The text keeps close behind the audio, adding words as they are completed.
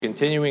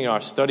Continuing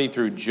our study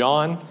through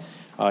John.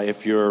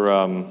 If you're,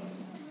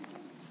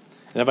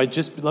 let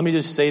me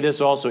just say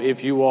this also.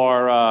 If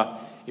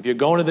you're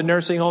going to the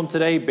nursing home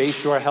today,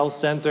 Bayshore Health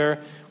Center,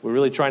 we're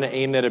really trying to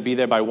aim there to be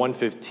there by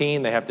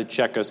 1:15. They have to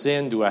check us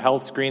in, do a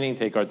health screening,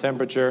 take our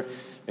temperature,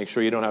 make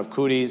sure you don't have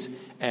cooties,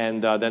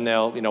 and then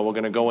we're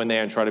going to go in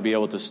there and try to be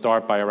able to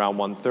start by around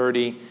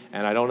 1:30.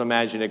 And I don't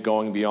imagine it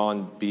going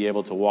beyond be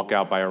able to walk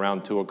out by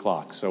around 2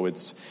 o'clock. So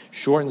it's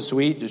short and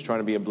sweet, just trying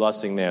to be a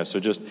blessing there. So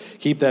just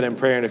keep that in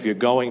prayer, and if you're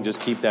going, just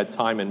keep that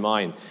time in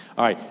mind.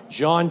 All right,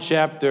 John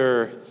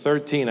chapter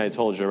 13, I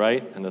told you,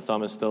 right? And the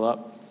thumb is still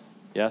up?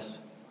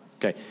 Yes?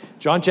 Okay,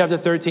 John chapter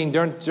 13,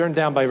 turn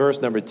down by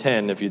verse number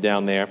 10 if you're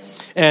down there.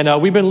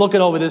 And we've been looking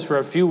over this for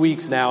a few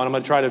weeks now, and I'm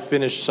going to try to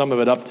finish some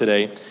of it up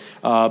today.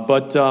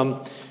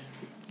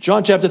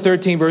 John chapter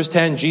 13, verse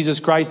 10, Jesus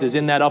Christ is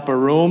in that upper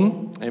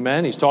room,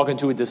 amen. He's talking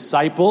to his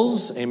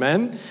disciples,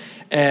 amen.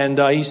 And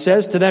he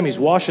says to them, he's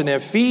washing their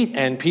feet,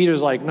 and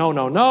Peter's like, no,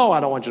 I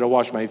don't want you to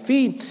wash my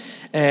feet.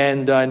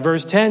 And in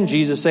verse 10,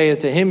 Jesus saith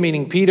to him,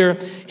 meaning Peter,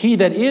 he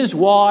that is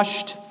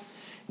washed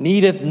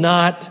needeth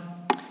not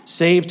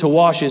save to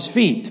wash his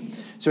feet.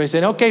 So he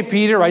said, okay,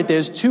 Peter, right,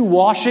 there's two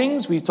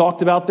washings. We've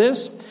talked about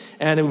this.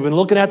 And we've been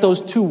looking at those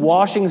two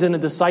washings in a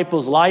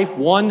disciple's life.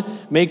 One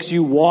makes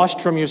you washed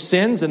from your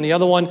sins, and the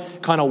other one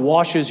kind of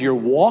washes your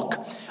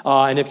walk.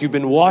 And if you've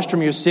been washed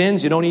from your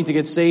sins, you don't need to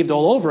get saved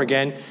all over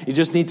again. You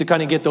just need to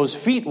kind of get those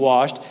feet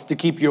washed to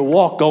keep your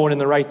walk going in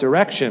the right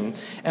direction.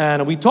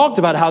 And we talked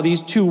about how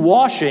these two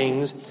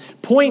washings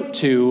point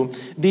to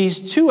these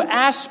two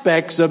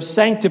aspects of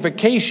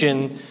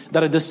sanctification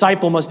that a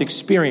disciple must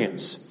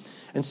experience.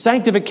 And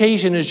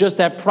sanctification is just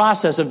that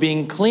process of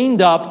being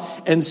cleaned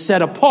up and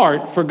set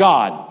apart for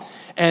God.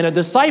 And a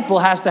disciple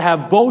has to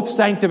have both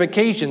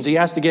sanctifications. He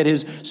has to get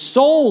his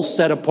soul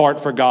set apart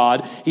for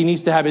God. He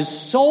needs to have his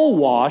soul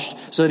washed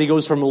so that he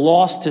goes from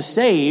lost to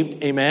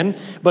saved. Amen.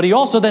 But he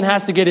also then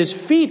has to get his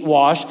feet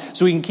washed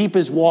so he can keep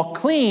his walk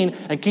clean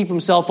and keep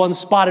himself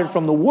unspotted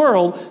from the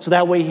world. So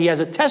that way he has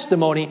a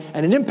testimony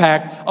and an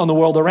impact on the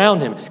world around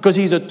him. Because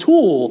he's a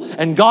tool,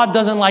 and God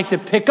doesn't like to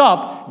pick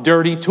up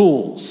dirty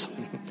tools.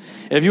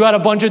 If you had a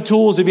bunch of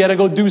tools, if you had to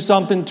go do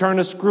something, turn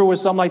a screw or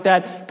something like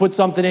that, put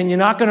something in, you're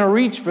not going to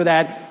reach for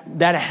that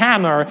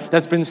hammer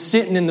that's been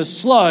sitting in the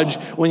sludge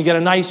when you get a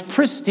nice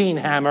pristine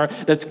hammer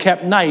that's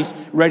kept nice,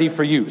 ready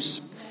for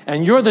use.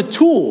 And you're the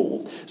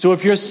tool. So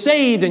if you're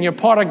saved and you're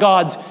part of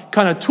God's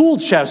kind of tool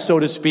chest, so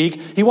to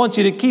speak, he wants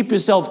you to keep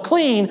yourself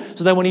clean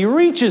so that when he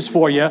reaches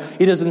for you,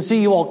 he doesn't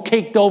see you all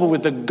caked over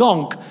with the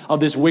gunk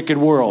of this wicked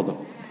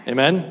world.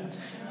 Amen?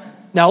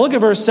 Now look at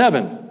verse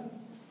 7.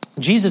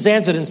 Jesus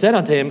answered and said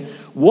unto him,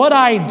 what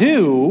I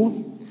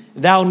do,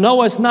 thou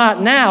knowest not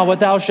now,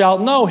 but thou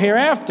shalt know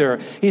hereafter.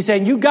 He's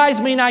saying, you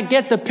guys may not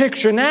get the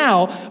picture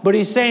now, but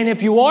he's saying,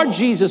 if you are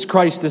Jesus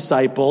Christ's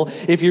disciple,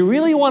 if you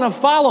really want to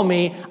follow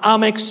me,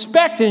 I'm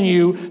expecting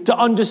you to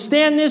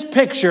understand this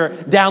picture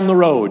down the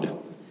road.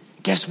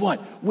 Guess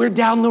what? We're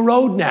down the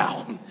road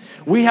now.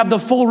 We have the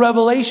full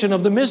revelation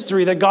of the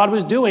mystery that God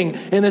was doing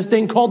in this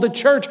thing called the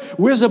church.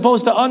 We're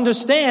supposed to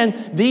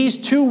understand these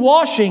two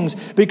washings,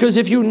 because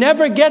if you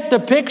never get the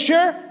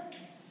picture,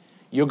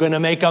 you're going to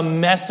make a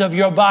mess of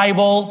your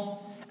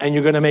Bible, and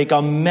you're going to make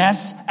a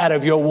mess out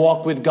of your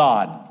walk with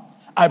God.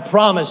 I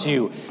promise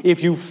you,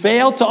 if you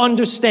fail to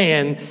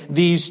understand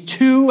these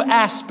two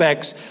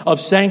aspects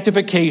of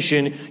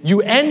sanctification,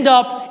 you end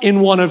up in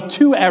one of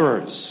two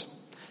errors,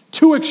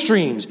 two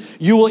extremes.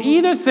 You will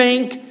either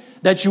think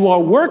that you are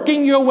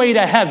working your way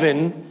to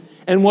heaven,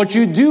 and what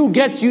you do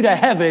gets you to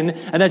heaven,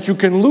 and that you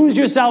can lose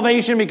your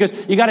salvation because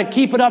you got to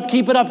keep it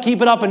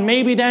up, and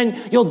maybe then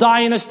you'll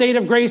die in a state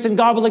of grace and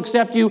God will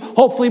accept you,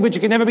 hopefully, but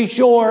you can never be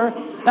sure.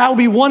 That would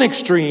be one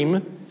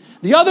extreme.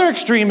 The other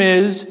extreme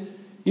is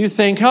you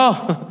think,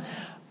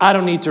 I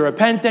don't need to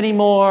repent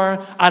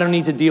anymore. I don't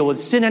need to deal with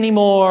sin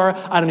anymore.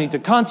 I don't need to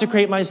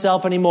consecrate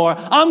myself anymore.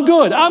 I'm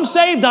good. I'm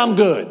saved. I'm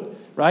good.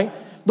 Right?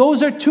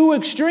 Those are two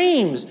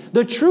extremes.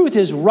 The truth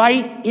is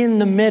right in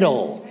the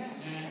middle.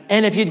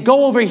 And if you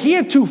go over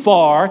here too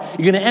far,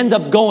 you're going to end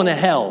up going to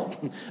hell.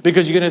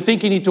 Because you're going to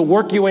think you need to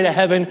work your way to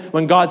heaven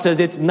when God says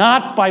it's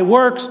not by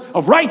works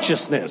of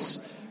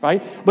righteousness.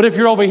 Right? But if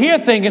you're over here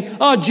thinking,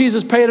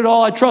 Jesus paid it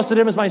all, I trusted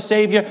him as my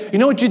Savior. You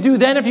know what you do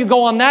then if you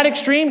go on that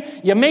extreme?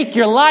 You make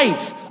your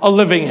life a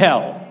living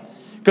hell.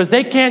 Because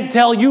they can't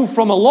tell you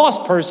from a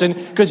lost person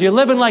because you're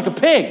living like a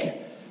pig.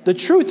 The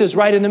truth is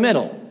right in the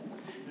middle.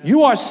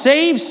 You are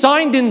saved,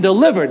 signed, and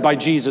delivered by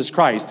Jesus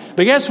Christ.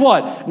 But guess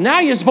what? Now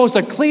you're supposed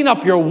to clean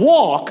up your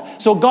walk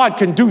so God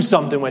can do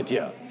something with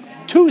you.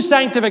 Two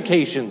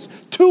sanctifications,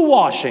 two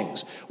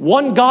washings.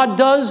 One God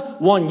does,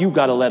 one you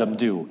got to let him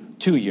do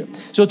to you.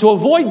 So to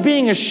avoid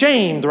being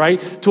ashamed, right?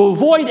 To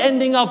avoid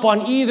ending up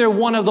on either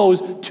one of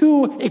those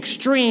two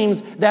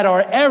extremes that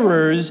are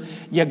errors,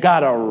 you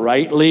got to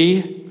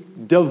rightly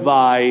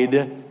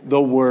divide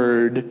the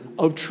word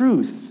of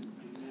truth.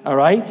 All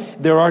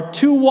right? There are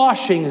two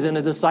washings in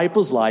a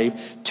disciple's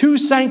life, two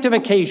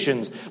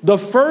sanctifications. The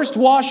first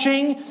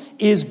washing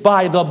is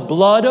by the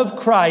blood of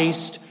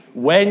Christ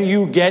when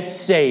you get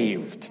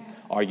saved.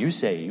 Are you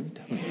saved?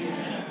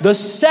 Amen. The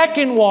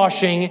second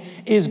washing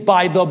is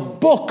by the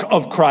book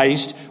of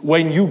Christ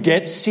when you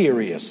get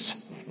serious.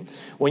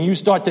 When you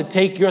start to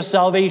take your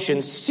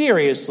salvation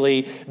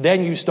seriously,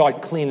 then you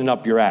start cleaning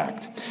up your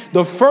act.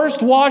 The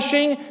first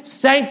washing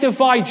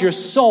sanctified your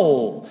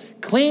soul,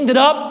 cleaned it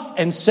up,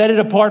 and set it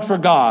apart for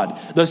God.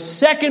 The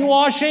second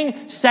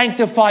washing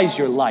sanctifies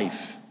your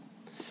life.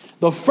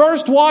 The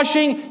first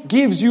washing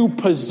gives you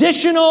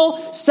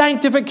positional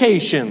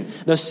sanctification.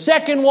 The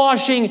second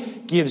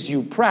washing gives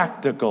you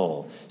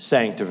practical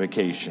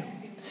sanctification.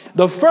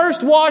 The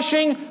first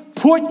washing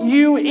put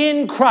you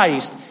in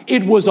Christ.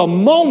 It was a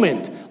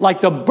moment, like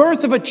the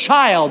birth of a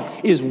child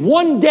is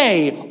one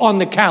day on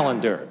the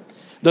calendar.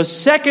 The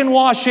second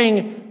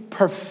washing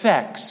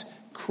perfects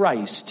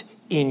Christ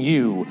in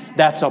you.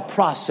 That's a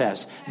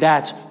process.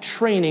 That's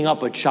training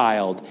up a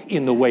child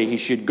in the way he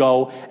should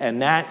go.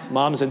 And that,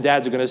 moms and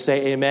dads are going to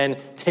say amen,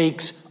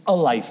 takes a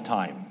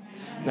lifetime.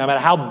 No matter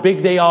how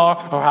big they are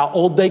or how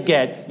old they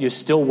get, you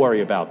still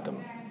worry about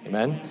them.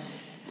 Amen.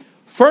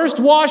 First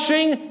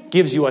washing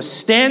gives you a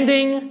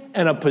standing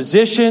and a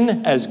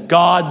position as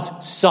God's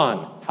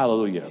son.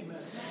 Hallelujah.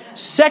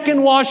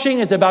 Second washing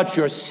is about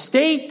your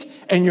state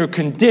and your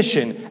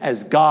condition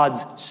as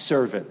God's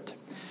servant.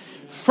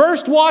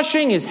 First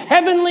washing is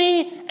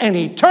heavenly and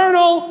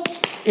eternal.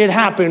 It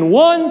happened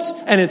once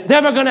and it's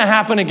never going to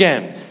happen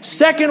again.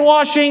 Second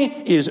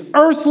washing is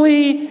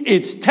earthly,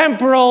 it's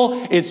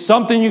temporal, it's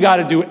something you got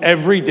to do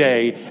every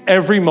day,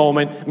 every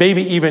moment,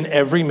 maybe even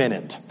every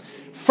minute.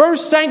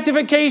 First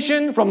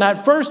sanctification from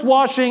that first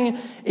washing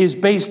is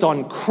based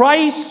on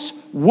Christ's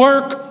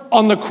work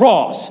on the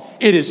cross.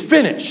 It is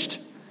finished.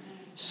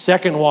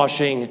 Second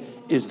washing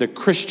is the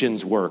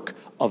Christian's work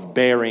of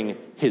bearing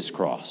his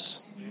cross.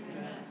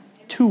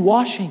 Two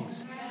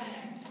washings.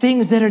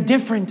 Things that are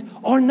different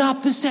are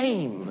not the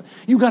same.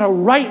 You got to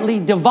rightly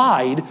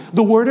divide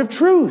the word of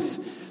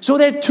truth. So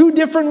they're two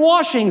different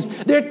washings.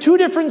 They're two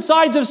different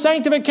sides of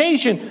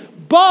sanctification.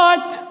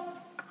 But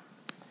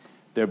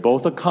they're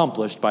both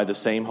accomplished by the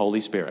same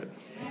Holy Spirit.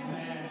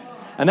 Amen.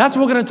 And that's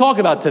what we're going to talk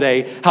about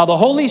today, how the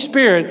Holy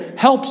Spirit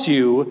helps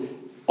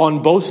you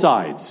on both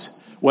sides.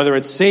 Whether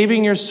it's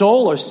saving your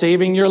soul or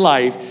saving your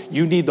life,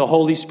 you need the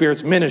Holy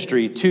Spirit's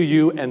ministry to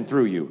you and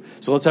through you.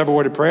 So let's have a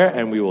word of prayer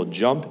and we will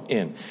jump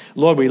in.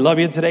 Lord, we love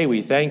you today.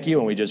 We thank you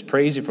and we just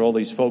praise you for all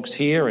these folks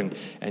here and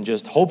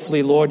just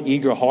hopefully, Lord,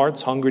 eager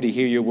hearts, hungry to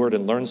hear your word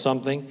and learn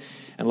something.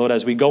 And Lord,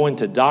 as we go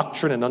into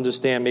doctrine and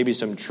understand maybe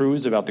some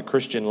truths about the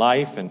Christian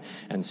life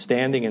and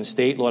standing in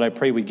state, Lord, I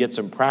pray we get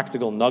some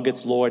practical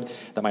nuggets, Lord,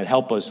 that might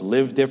help us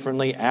live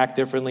differently, act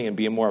differently, and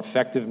be a more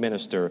effective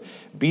minister.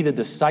 Be the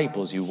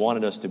disciples you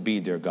wanted us to be,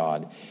 dear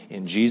God.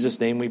 In Jesus'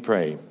 name we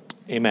pray.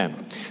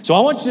 Amen. So I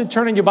want you to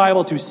turn in your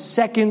Bible to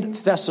 2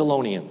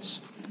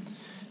 Thessalonians.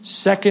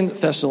 2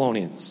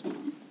 Thessalonians.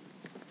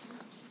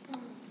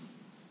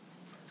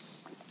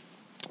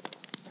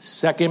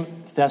 2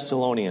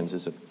 Thessalonians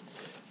is a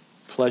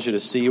pleasure to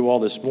see you all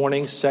this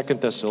morning. 2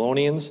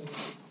 Thessalonians.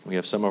 We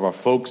have some of our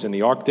folks in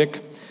the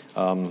Arctic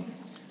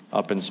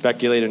up in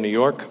Speculator, New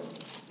York.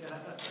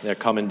 They're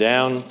coming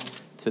down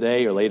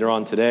today or later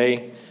on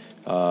today.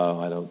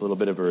 I had a little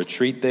bit of a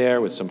retreat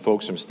there with some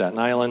folks from Staten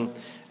Island,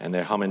 and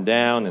they're coming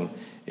down, and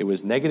it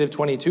was negative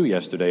 22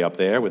 yesterday up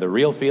there with a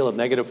real feel of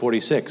negative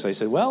 46. I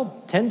said,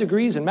 well, 10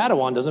 degrees in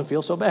Mattawan doesn't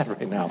feel so bad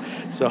right now.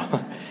 So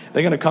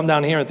they're going to come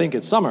down here and think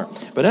it's summer.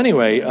 But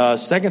anyway, 2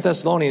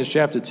 Thessalonians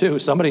chapter 2,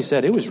 somebody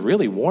said it was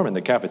really warm in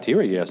the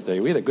cafeteria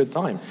yesterday. We had a good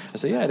time. I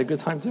said, yeah, I had a good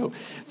time too.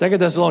 2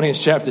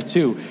 Thessalonians chapter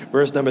 2,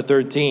 verse number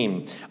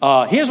 13.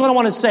 Here's what I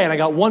want to say, and I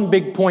got one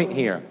big point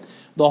here.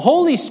 The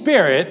Holy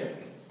Spirit,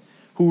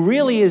 who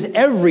really is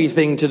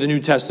everything to the New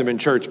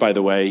Testament church, by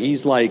the way.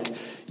 He's like,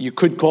 you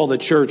could call the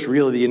church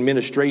really the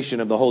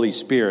administration of the Holy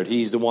Spirit.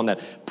 He's the one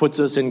that puts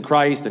us in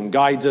Christ and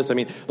guides us. I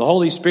mean, the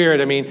Holy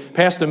Spirit,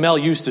 Pastor Mel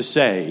used to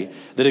say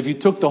that if you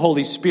took the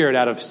Holy Spirit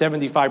out of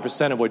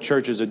 75% of what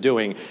churches are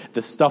doing,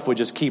 the stuff would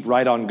just keep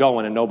right on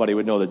going and nobody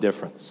would know the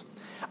difference.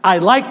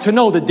 I'd like to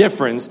know the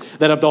difference,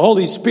 that if the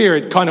Holy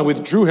Spirit kind of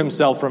withdrew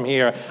himself from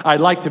here,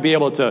 I'd like to be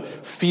able to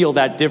feel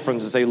that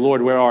difference and say,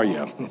 Lord, where are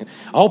you?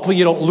 Hopefully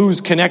you don't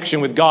lose connection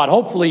with God.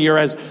 Hopefully you're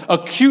as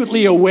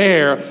acutely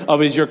aware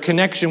of your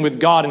connection with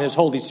God and his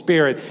Holy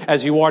Spirit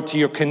as you are to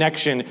your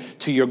connection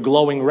to your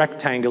glowing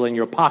rectangle in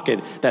your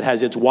pocket that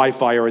has its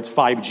Wi-Fi or its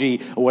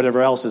 5G or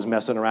whatever else is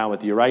messing around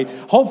with you, right?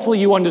 Hopefully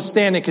you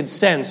understand and can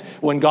sense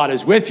when God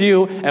is with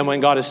you and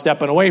when God is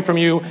stepping away from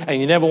you, and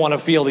you never want to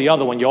feel the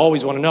other one. You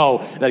always want to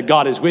know that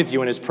God is with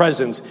you and his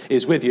presence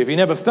is with you. If you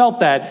never felt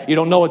that, you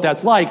don't know what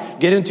that's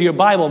like, get into your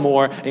Bible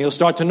more and you'll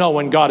start to know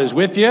when God is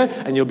with you,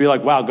 and you'll be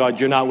like, wow, God,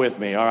 you're not with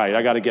me. All right,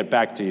 I got to get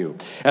back to you.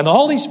 And the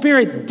Holy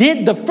Spirit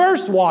did the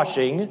first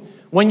washing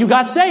when you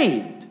got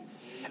saved.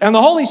 And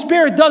the Holy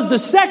Spirit does the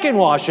second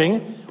washing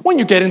when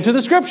you get into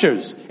the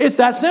scriptures. It's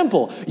that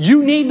simple.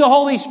 You need the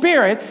Holy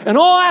Spirit in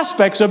all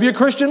aspects of your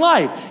Christian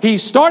life. He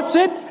starts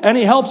it and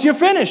he helps you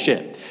finish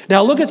it.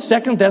 Now look at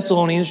 2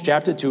 Thessalonians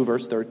chapter 2,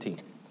 verse 13.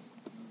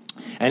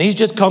 And he's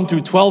just come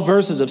through 12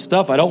 verses of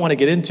stuff I don't want to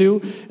get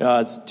into.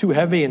 It's too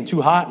heavy and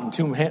too hot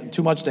and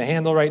too much to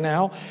handle right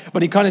now.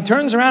 But he kind of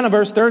turns around in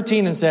verse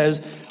 13 and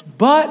says,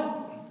 but,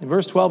 in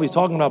verse 12, he's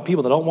talking about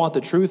people that don't want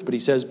the truth, but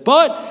he says,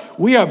 but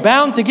we are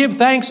bound to give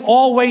thanks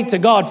always to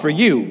God for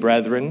you,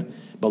 brethren,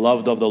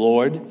 beloved of the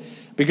Lord,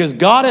 because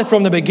God hath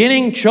from the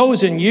beginning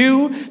chosen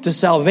you to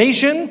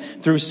salvation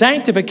through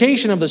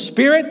sanctification of the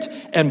Spirit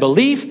and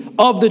belief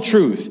of the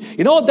truth.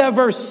 You know what that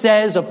verse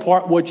says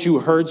apart what you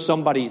heard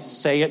somebody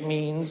say it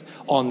means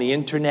on the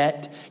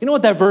internet? You know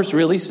what that verse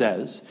really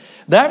says?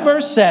 That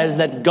verse says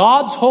that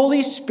God's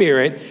Holy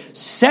Spirit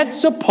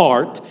sets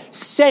apart,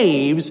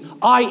 saves,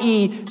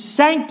 i.e.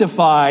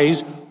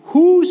 sanctifies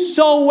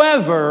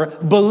whosoever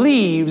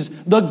believes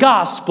the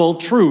gospel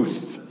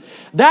truth.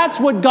 That's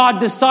what God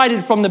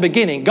decided from the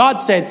beginning. God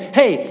said,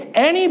 hey,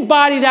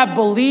 anybody that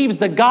believes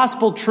the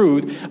gospel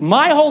truth,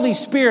 my Holy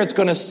Spirit's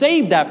going to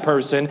save that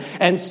person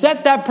and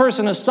set that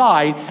person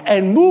aside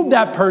and move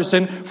that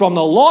person from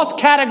the lost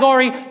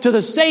category to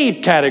the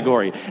saved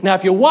category. Now,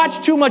 if you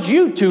watch too much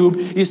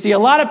YouTube, you see a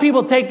lot of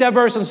people take that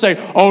verse and say,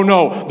 oh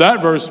no,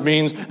 that verse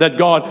means that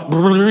God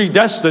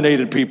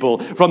predestinated people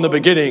from the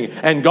beginning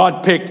and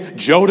God picked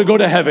Joe to go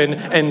to heaven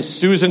and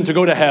Susan to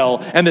go to hell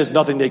and there's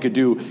nothing they could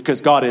do because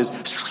God is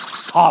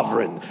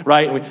sovereign,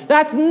 right?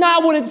 That's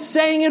not what it's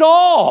saying at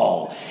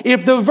all.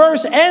 If the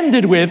verse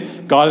ended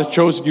with, God has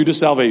chosen you to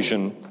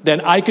salvation,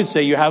 then I could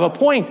say you have a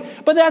point.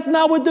 But that's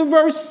not what the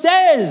verse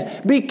says.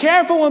 Be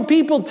careful when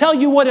people tell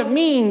you what it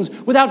means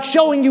without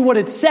showing you what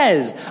it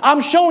says. I'm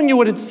showing you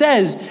what it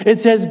says. It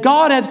says,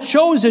 God hath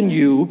chosen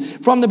you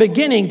from the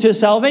beginning to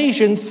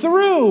salvation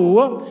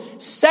through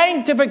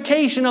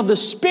sanctification of the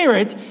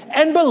Spirit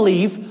and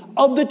belief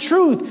of the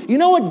truth. You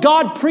know what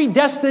God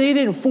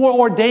predestinated and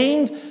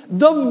foreordained?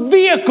 The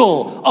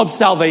vehicle of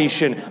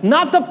salvation,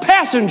 not the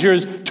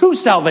passengers to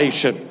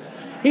salvation.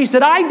 He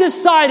said, I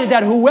decided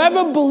that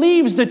whoever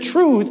believes the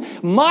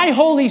truth, my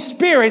Holy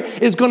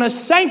Spirit is going to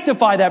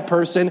sanctify that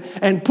person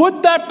and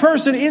put that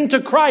person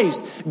into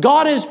Christ.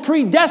 God has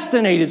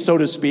predestinated, so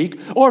to speak,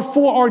 or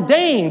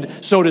foreordained,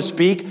 so to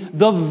speak,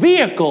 the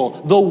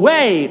vehicle, the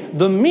way,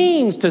 the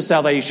means to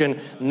salvation,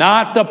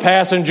 not the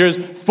passengers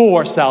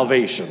for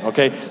salvation.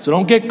 Okay? So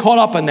don't get caught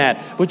up in that.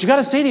 But you got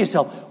to say to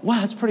yourself, wow,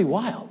 that's pretty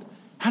wild.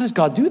 How does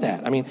God do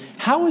that? I mean,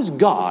 how is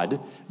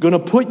God going to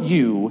put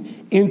you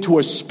into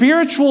a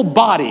spiritual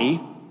body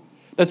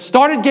that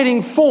started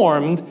getting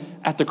formed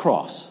at the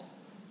cross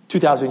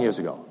 2,000 years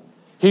ago?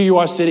 Here you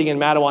are sitting in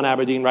Matawan,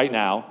 Aberdeen right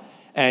now,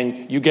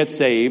 and you get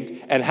saved.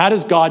 And how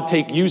does God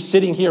take you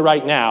sitting here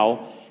right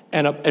now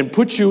and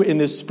put you in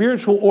this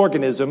spiritual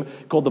organism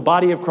called the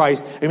body of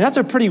Christ? I mean, that's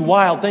a pretty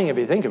wild thing if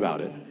you think about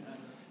it.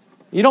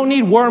 You don't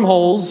need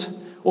wormholes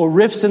or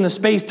rifts in the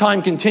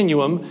space-time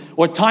continuum,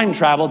 or time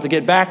travel to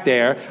get back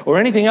there, or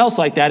anything else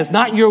like that. It's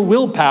not your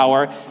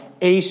willpower.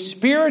 A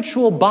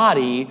spiritual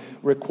body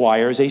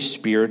requires a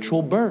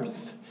spiritual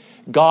birth.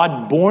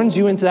 God borns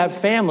you into that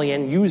family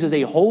and uses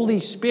a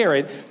Holy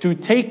Spirit to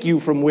take you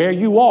from where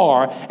you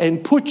are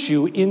and put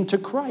you into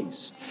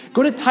Christ.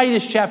 Go to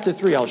Titus chapter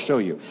 3, I'll show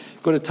you.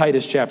 Go to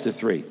Titus chapter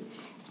 3.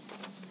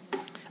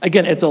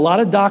 Again, it's a lot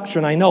of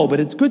doctrine, I know, but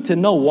it's good to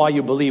know why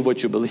you believe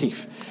what you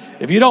believe.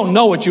 If you don't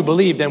know what you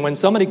believe, then when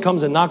somebody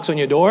comes and knocks on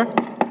your door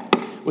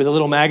with a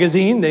little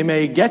magazine, they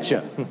may get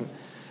you.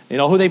 You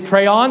know who they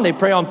prey on? They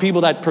prey on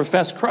people that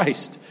profess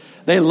Christ.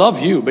 They love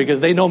you because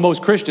they know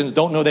most Christians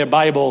don't know their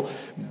Bible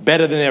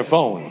better than their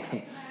phone.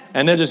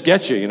 And they'll just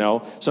get you, you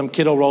know. Some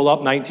kid will roll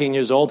up, 19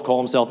 years old, call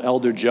himself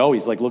Elder Joe.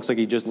 He's like, looks like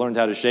he just learned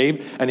how to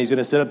shave. And he's going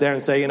to sit up there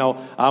and say, you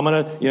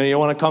want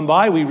to come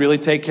by? We really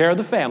take care of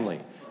the family.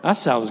 That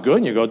sounds good.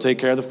 And you go take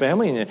care of the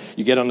family, and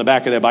you get on the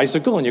back of their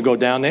bicycle, and you go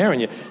down there, and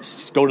you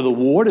go to the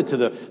ward or to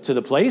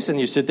the place,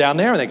 and you sit down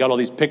there, and they got all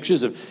these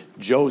pictures of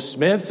Joe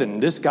Smith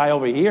and this guy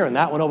over here and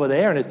that one over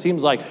there, and it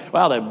seems like,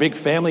 wow, they're big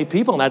family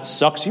people, and that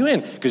sucks you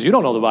in because you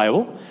don't know the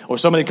Bible. Or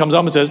somebody comes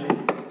up and says,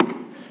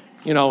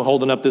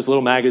 holding up this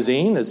little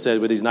magazine that said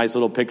with these nice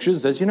little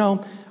pictures, says,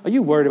 are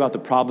you worried about the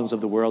problems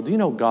of the world? Do you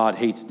know God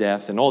hates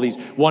death? And all these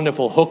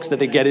wonderful hooks that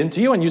they get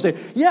into you. And you say,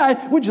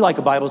 yeah, would you like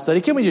a Bible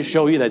study? Can we just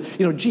show you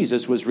that,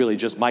 Jesus was really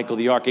just Michael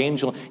the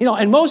Archangel?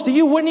 And most of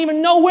you wouldn't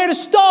even know where to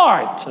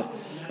start.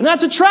 And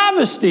that's a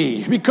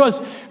travesty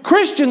because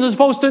Christians are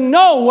supposed to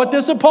know what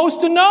they're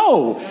supposed to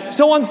know.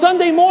 So on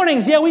Sunday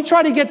mornings, we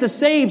try to get the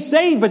saved,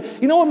 but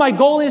you know what my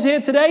goal is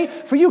here today?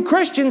 For you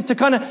Christians to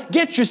kind of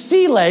get your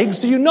sea legs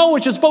so you know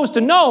what you're supposed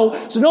to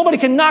know so nobody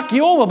can knock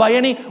you over by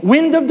any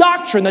wind of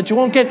doctrine that you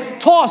won't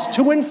get tossed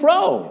to and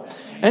fro.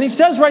 And he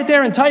says right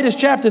there in Titus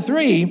chapter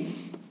 3,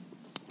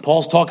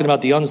 Paul's talking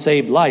about the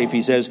unsaved life.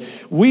 He says,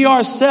 we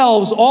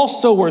ourselves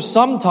also were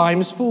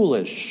sometimes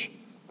foolish,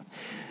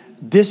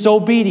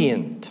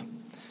 disobedient.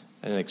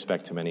 I didn't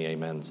expect too many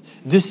amens.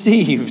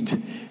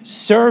 Deceived,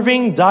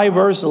 serving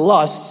diverse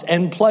lusts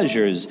and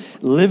pleasures,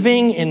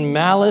 living in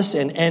malice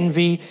and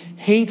envy,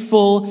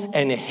 hateful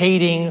and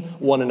hating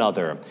one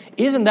another.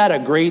 Isn't that a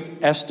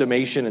great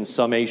estimation and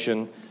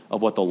summation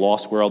of what the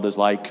lost world is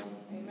like?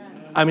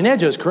 Amen. I mean, they're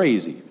just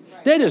crazy.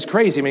 They're just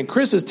crazy. I mean,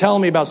 Chris is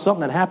telling me about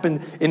something that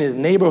happened in his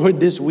neighborhood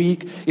this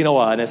week. You know,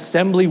 an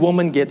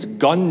assemblywoman gets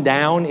gunned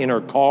down in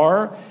her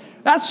car.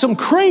 That's some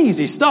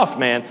crazy stuff,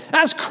 man.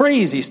 That's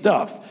crazy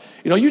stuff.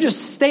 You know, you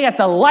just stay at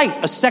the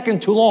light a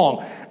second too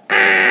long.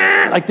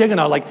 Like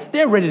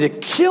they're ready to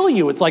kill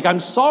you. It's like, I'm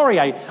sorry,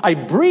 I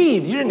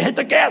breathed. You didn't hit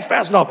the gas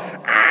fast enough.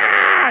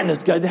 And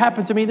this guy, it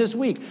happened to me this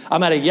week.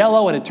 I'm at a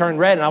yellow and it turned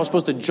red and I was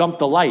supposed to jump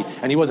the light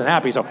and he wasn't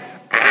happy. So,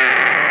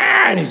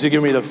 and he's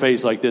giving me the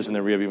face like this in the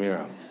rearview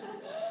mirror.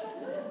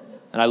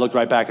 And I looked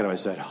right back at him. I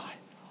said,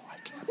 I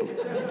can't believe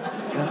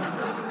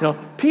that. You know,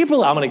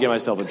 people, I'm going to get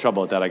myself in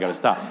trouble with that. I got to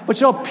stop.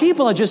 But you know,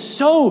 people are just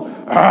so,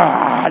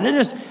 they're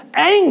just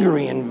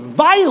angry and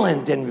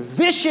violent and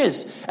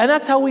vicious. And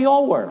that's how we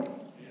all were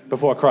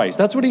before Christ.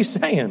 That's what he's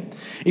saying.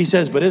 He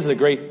says, but this is a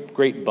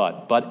great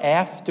but. But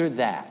after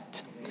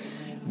that,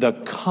 the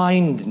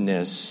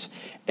kindness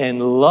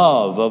and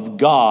love of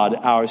God,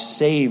 our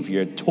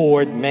Savior,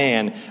 toward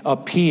man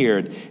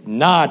appeared,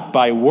 not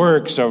by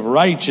works of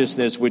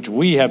righteousness which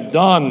we have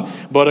done,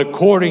 but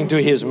according to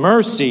his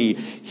mercy,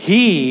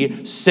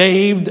 he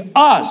saved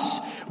us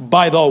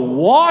by the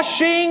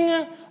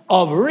washing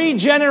of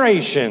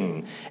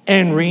regeneration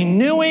and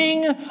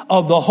renewing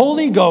of the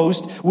Holy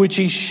Ghost, which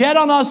he shed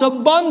on us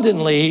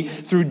abundantly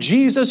through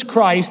Jesus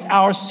Christ,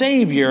 our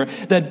Savior,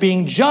 that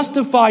being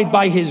justified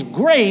by his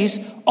grace,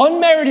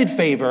 unmerited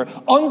favor,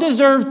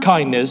 undeserved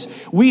kindness,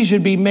 we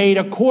should be made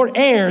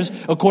heirs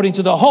according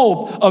to the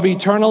hope of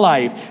eternal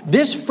life.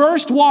 This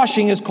first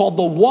washing is called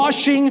the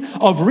washing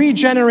of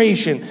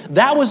regeneration.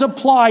 That was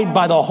applied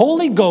by the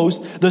Holy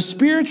Ghost, the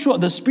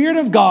Spirit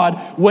of God,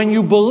 when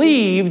you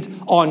believed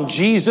on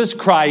Jesus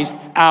Christ,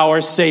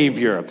 our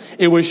Savior.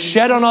 It was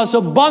shed on us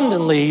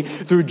abundantly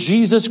through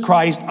Jesus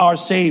Christ, our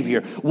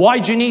Savior.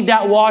 Why'd you need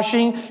that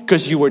washing?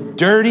 Because you were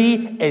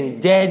dirty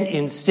and dead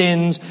in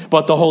sins,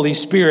 but the Holy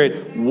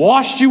Spirit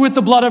washed you with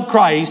the blood of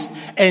Christ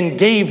and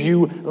gave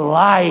you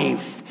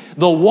life.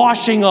 The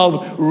washing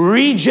of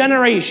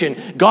regeneration.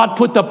 God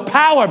put the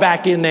power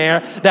back in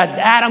there that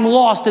Adam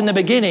lost in the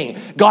beginning.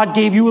 God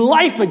gave you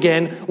life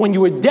again when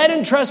you were dead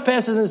in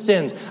trespasses and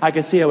sins. I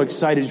can see how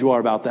excited you are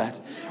about that.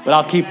 But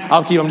I'll keep,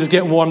 I'm just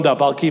getting warmed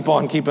up. I'll keep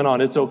on keeping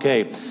on. It's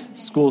okay.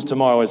 School's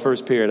tomorrow at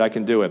first period. I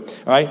can do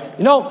it. All right.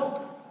 You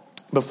know,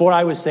 before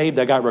I was saved,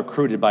 I got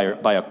recruited by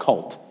a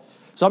cult.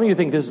 Some of you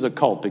think this is a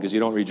cult because you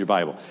don't read your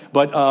Bible.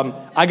 But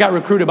I got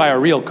recruited by a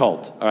real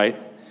cult, all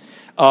right?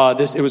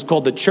 It was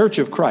called the Church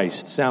of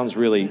Christ. Sounds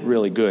really,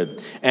 really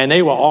good. And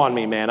they were on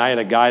me, man. I had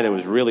a guy that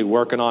was really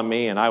working on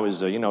me, and I was,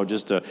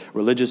 just a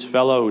religious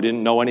fellow who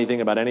didn't know anything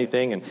about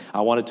anything, and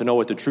I wanted to know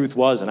what the truth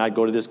was, and I'd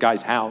go to this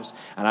guy's house,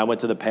 and I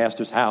went to the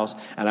pastor's house,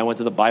 and I went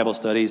to the Bible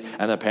studies,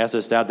 and the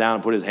pastor sat down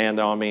and put his hand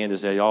on me and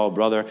just said, oh,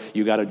 brother,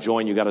 you got to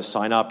join, you got to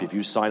sign up. If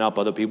you sign up,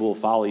 other people will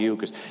follow you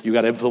because you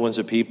got to influence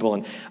the people.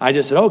 And I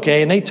just said,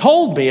 okay. And they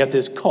told me at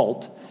this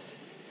cult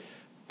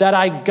that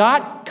I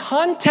got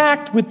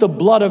contact with the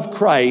blood of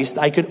Christ.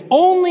 I could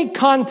only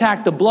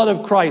contact the blood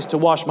of Christ to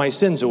wash my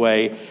sins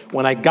away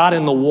when I got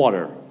in the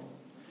water.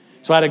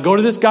 So I had to go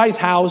to this guy's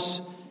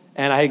house,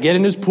 and I had to get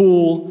in his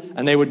pool,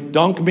 and they would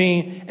dunk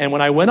me. And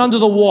when I went under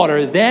the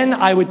water, then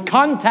I would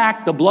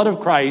contact the blood of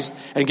Christ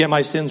and get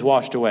my sins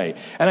washed away.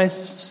 And I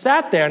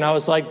sat there, and I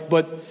was like,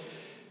 but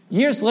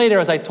years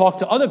later, as I talked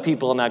to other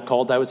people in that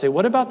cult, I would say,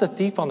 what about the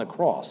thief on the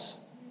cross?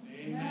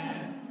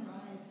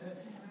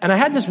 And I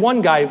had this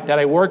one guy that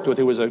I worked with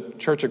who was a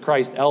Church of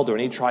Christ elder,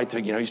 and he tried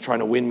to, he's trying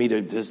to win me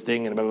to this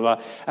thing and blah, blah,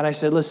 blah. And I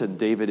said, listen,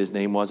 David, his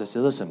name was, I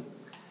said, listen,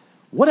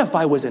 what if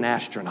I was an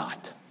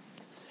astronaut?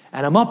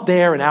 And I'm up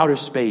there in outer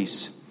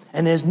space,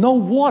 and there's no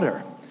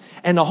water.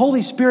 And the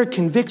Holy Spirit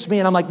convicts me,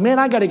 and I'm like, man,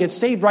 I got to get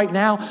saved right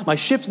now. My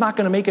ship's not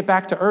going to make it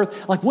back to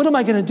Earth. Like, what am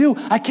I going to do?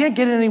 I can't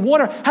get in any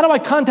water. How do I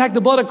contact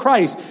the blood of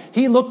Christ?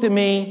 He looked at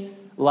me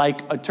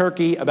like a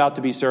turkey about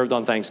to be served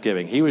on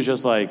Thanksgiving. He was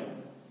just like,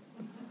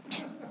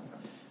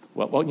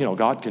 well,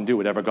 God can do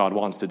whatever God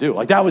wants to do.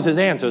 Like, that was his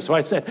answer. So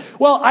I said,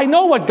 well, I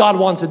know what God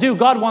wants to do.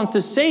 God wants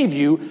to save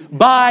you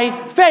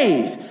by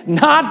faith,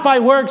 not by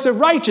works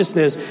of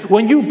righteousness.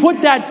 When you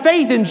put that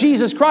faith in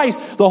Jesus Christ,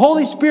 the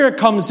Holy Spirit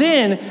comes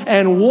in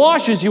and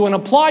washes you and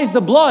applies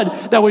the blood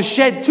that was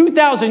shed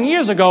 2,000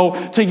 years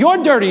ago to your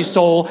dirty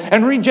soul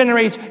and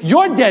regenerates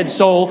your dead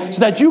soul so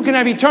that you can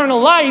have eternal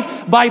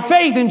life by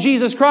faith in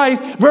Jesus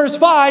Christ. Verse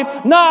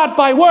 5, not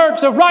by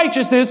works of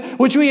righteousness,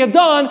 which we have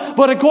done,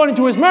 but according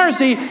to his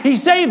mercy, he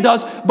saved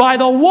us by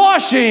the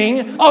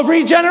washing of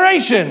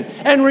regeneration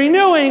and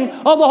renewing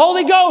of the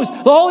Holy Ghost.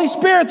 The Holy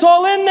Spirit's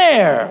all in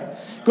there.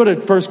 Go to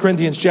 1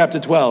 Corinthians chapter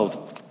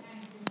 12.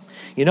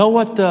 You know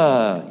what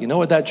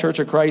that Church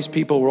of Christ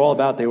people were all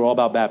about? They were all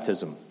about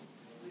baptism.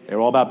 They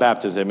were all about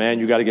baptism. Man,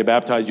 you got to get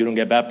baptized. You don't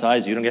get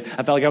baptized. I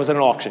felt like I was at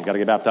an auction. Got to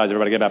get baptized.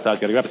 Everybody get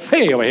baptized. Got to get baptized.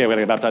 Hey, over here. We got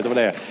to get baptized over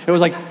there. It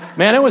was like,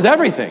 man, it was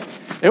everything.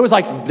 It was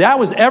like, that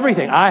was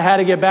everything. I had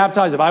to get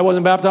baptized. If I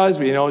wasn't baptized,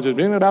 just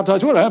being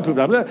baptized,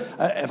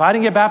 if I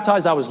didn't get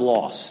baptized, I was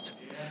lost.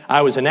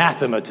 I was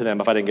anathema to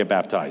them if I didn't get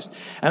baptized.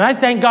 And I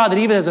thank God that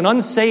even as an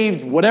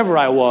unsaved whatever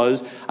I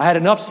was, I had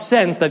enough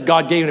sense that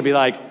God gave me to be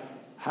like,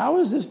 how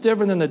is this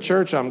different than the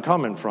church I'm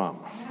coming from?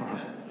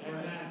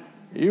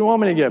 You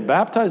want me to get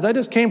baptized? I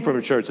just came from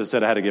a church that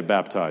said I had to get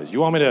baptized. You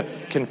want me to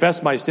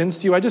confess my sins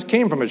to you? I just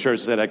came from a church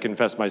that said I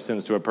confess my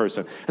sins to a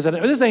person. I said,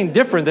 this ain't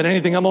different than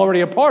anything I'm already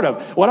a part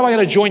of. Why do I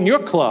got to join your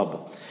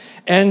club?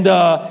 And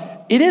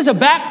it is a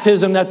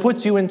baptism that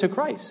puts you into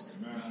Christ.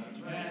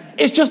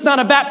 It's just not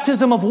a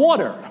baptism of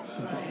water.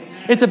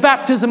 It's a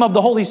baptism of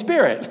the Holy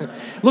Spirit.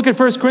 Look at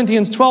 1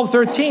 Corinthians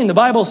 12:13. The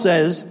Bible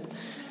says,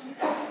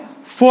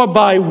 for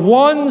by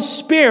one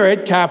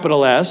Spirit,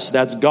 capital S,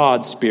 that's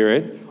God's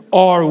Spirit,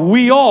 are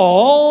we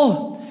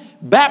all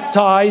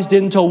baptized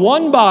into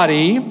one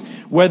body,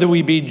 whether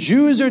we be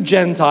Jews or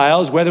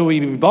Gentiles, whether we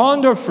be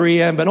bond or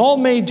free, and been all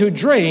made to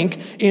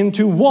drink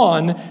into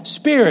one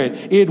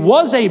Spirit. It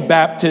was a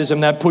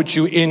baptism that put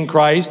you in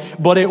Christ,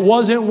 but it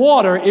wasn't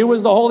water. It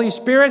was the Holy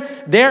Spirit.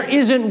 There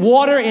isn't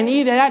water in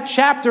either that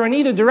chapter in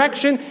either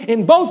direction,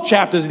 in both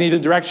chapters in either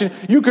direction.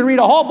 You could read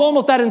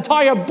almost that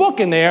entire book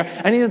in there,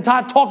 and he's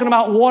talking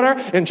about water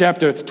in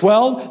chapter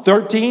 12,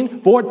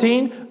 13,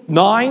 14,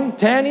 9,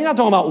 10. He's not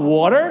talking about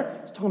water.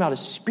 He's talking about a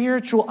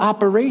spiritual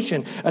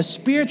operation, a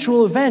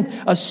spiritual event,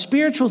 a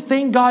spiritual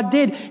thing God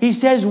did. He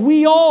says,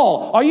 we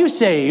all. Are you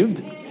saved?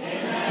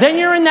 Amen. Then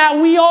you're in that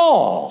we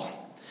all.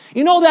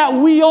 You know that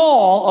we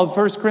all of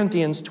 1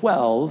 Corinthians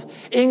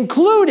 12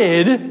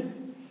 included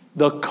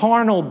the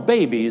carnal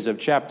babies of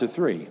chapter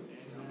 3.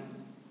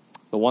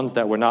 The ones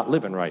that were not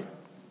living right.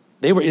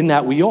 They were in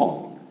that we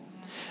all.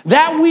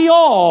 That we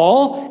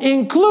all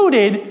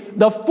included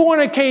the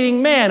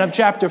fornicating man of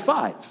chapter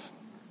 5.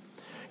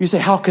 You say,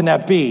 how can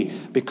that be?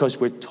 Because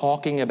we're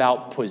talking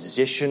about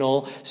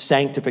positional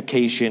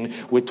sanctification.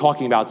 We're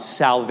talking about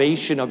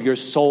salvation of your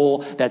soul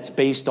that's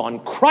based on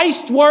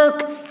Christ's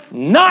work,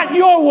 not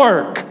your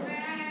work.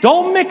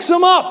 Don't mix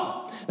them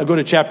up. Now go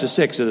to chapter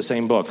 6 of the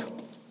same book.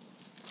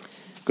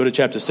 Go to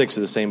chapter 6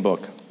 of the same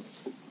book.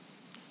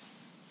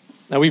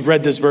 Now, we've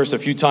read this verse a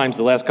few times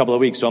the last couple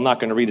of weeks, so I'm not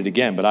going to read it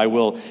again, but I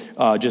will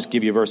just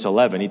give you verse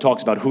 11. He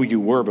talks about who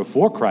you were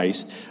before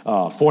Christ,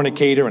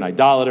 fornicator, an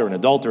idolater, an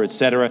adulterer,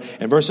 etc.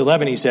 In verse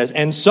 11, he says,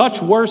 and such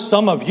were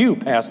some of you,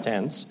 past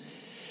tense,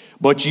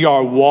 but ye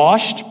are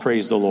washed,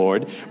 praise the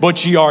Lord,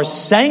 but ye are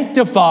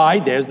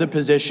sanctified, there's the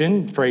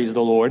position, praise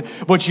the Lord,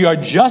 but ye are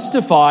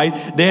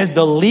justified, there's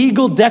the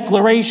legal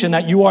declaration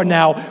that you are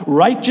now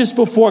righteous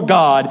before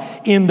God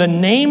in the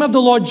name of the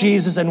Lord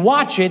Jesus, and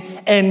watch it,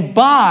 and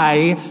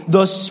by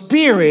the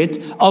Spirit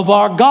of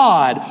our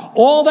God.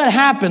 All that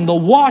happened, the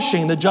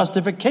washing, the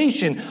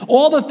justification,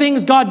 all the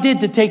things God did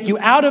to take you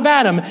out of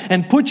Adam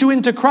and put you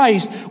into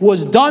Christ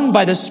was done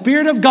by the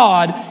Spirit of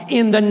God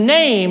in the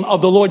name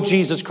of the Lord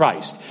Jesus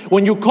Christ.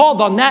 When you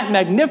called on that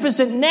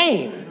magnificent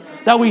name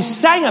that we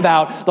sang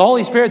about, the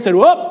Holy Spirit said,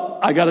 whoop,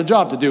 I got a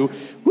job to do.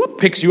 Whoop,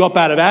 picks you up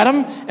out of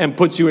Adam and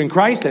puts you in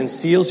Christ and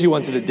seals you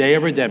unto the day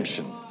of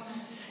redemption.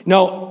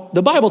 Now,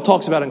 the Bible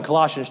talks about in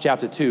Colossians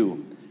chapter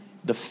 2,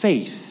 the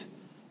faith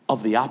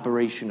of the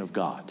operation of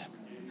God.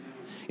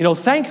 You know,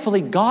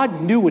 thankfully,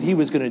 God knew what he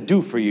was going to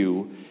do for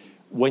you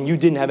when you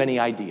didn't have any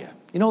idea.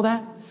 You know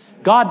that?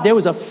 God, there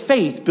was a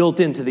faith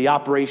built into the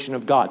operation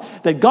of God.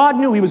 That God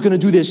knew he was going to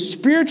do this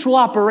spiritual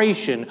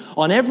operation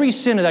on every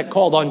sinner that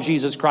called on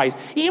Jesus Christ,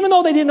 even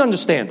though they didn't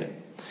understand it.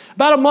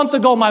 About a month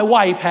ago, my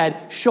wife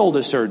had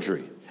shoulder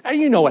surgery. And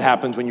you know what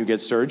happens when you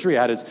get surgery.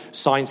 I had to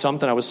sign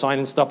something. I was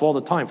signing stuff all the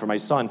time for my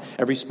son.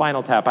 Every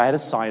spinal tap, I had to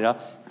sign a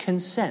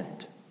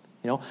consent.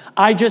 You know,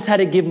 I just had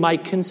to give my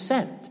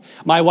consent.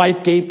 My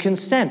wife gave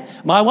consent.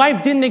 My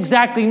wife didn't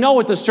exactly know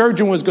what the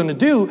surgeon was going to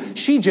do.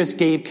 She just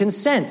gave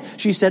consent.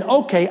 She said,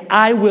 okay,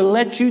 I will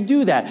let you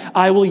do that.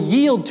 I will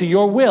yield to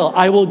your will.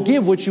 I will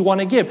give what you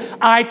want to give.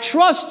 I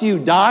trust you,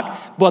 doc.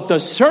 But the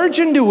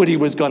surgeon knew what he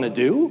was going to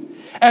do.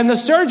 And the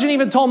surgeon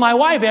even told my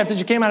wife after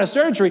she came out of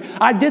surgery,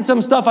 I did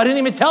some stuff I didn't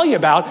even tell you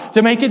about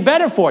to make it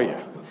better for you.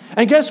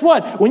 And guess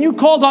what? When you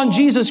called on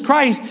Jesus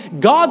Christ,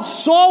 God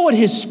saw what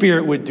his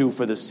Spirit would do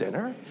for the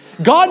sinner.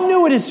 God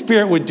knew what his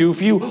Spirit would do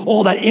for you,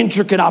 all that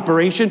intricate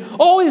operation.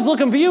 All he's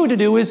looking for you to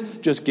do is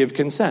just give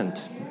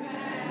consent.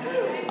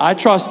 I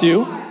trust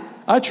you.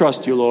 I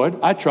trust you, Lord.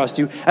 I trust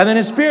you. And then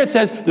his Spirit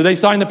says, did they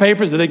sign the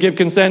papers? Did they give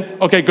consent?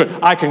 Okay, good.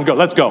 I can go.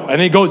 Let's go.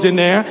 And he goes in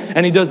there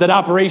and he does that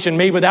operation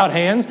made without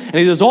hands. And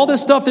he does all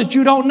this stuff that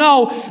you don't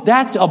know.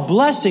 That's a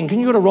blessing. Can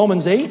you go to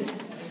Romans 8?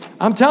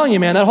 I'm telling you,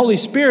 man, that Holy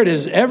Spirit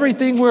is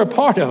everything we're a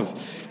part of.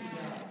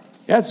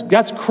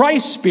 That's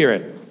Christ's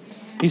Spirit.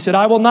 He said,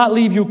 I will not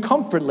leave you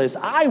comfortless.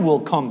 I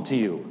will come to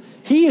you.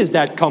 He is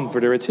that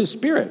comforter. It's his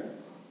Spirit.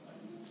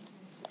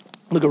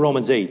 Look at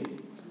Romans 8.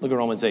 Look at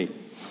Romans 8.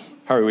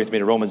 Hurry with me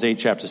to Romans 8,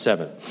 chapter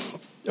 7.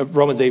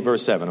 Romans 8,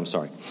 verse 7, I'm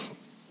sorry.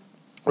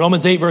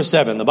 Romans 8, verse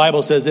 7. The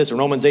Bible says this, in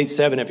Romans 8,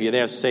 7, if you're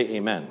there, say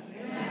amen.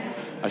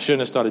 I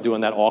shouldn't have started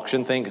doing that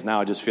auction thing because now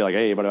I just feel like,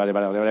 hey,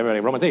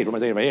 Romans 8,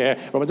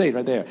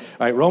 right there. All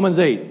right, Romans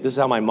 8. This is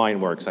how my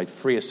mind works. I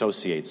free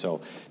associate.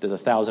 So there's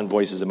 1,000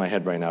 voices in my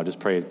head right now.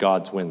 Just pray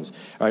God's wins.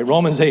 All right,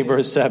 Romans 8,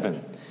 verse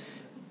 7.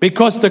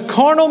 Because the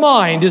carnal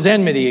mind is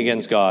enmity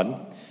against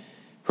God,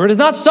 for it is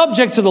not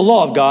subject to the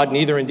law of God,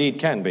 neither indeed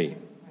can be.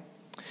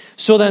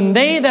 So then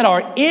they that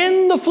are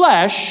in the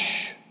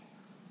flesh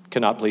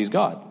cannot please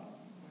God.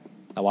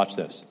 Now watch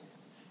this.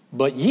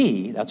 But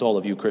ye, that's all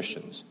of you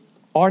Christians,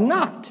 are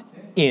not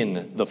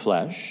in the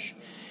flesh,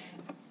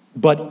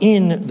 but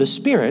in the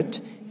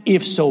Spirit,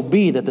 if so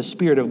be that the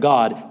Spirit of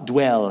God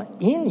dwell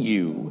in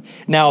you.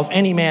 Now if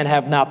any man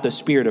have not the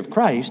Spirit of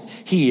Christ,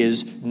 he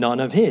is none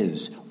of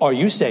his. Are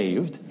you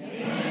saved?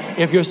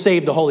 If you're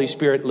saved, the Holy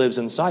Spirit lives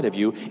inside of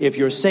you. If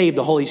you're saved,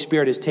 the Holy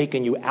Spirit has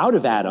taken you out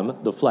of Adam,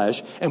 the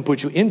flesh, and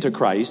put you into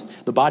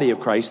Christ, the body of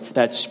Christ,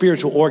 that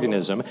spiritual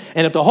organism.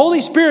 And if the Holy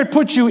Spirit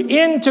puts you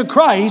into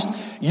Christ,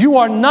 you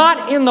are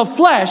not in the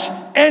flesh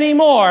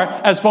anymore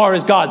as far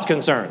as God's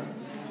concerned.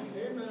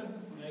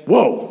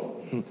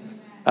 Whoa,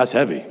 that's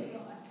heavy.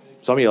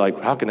 Some of you are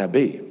like, how can that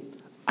be?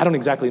 I don't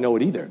exactly know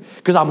it either,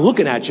 because I'm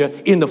looking at you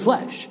in the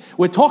flesh.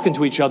 We're talking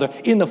to each other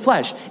in the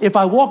flesh. If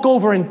I walk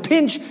over and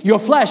pinch your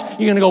flesh,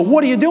 you're going to go,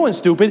 what are you doing,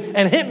 stupid?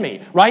 And hit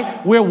me,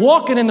 right? We're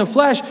walking in the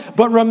flesh.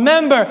 But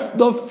remember,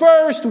 the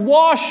first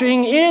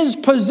washing is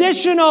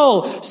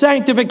positional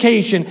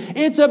sanctification.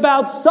 It's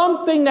about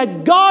something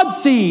that God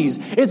sees.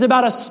 It's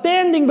about a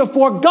standing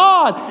before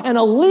God and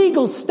a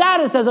legal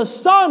status as a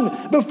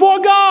son before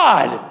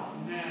God.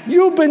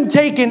 You've been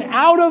taken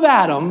out of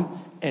Adam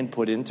and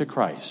put into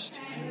Christ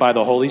by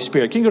the Holy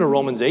Spirit. Can you go to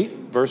Romans 8,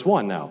 verse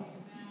 1 now?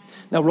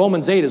 Now,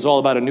 Romans 8 is all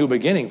about a new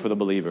beginning for the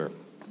believer.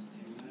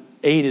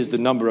 8 is the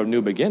number of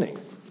new beginning.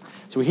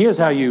 So here's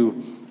how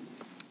you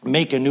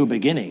make a new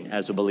beginning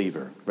as a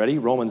believer. Ready?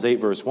 Romans 8,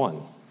 verse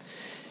 1.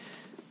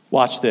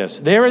 Watch this.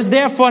 There is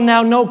therefore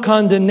now no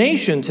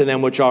condemnation to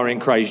them which are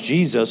in Christ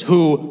Jesus,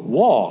 who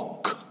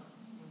walk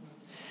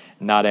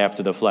not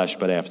after the flesh,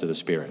 but after the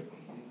Spirit.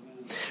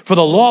 For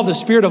the law of the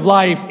Spirit of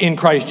life in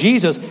Christ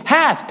Jesus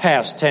hath,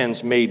 past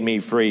tense, made me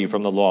free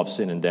from the law of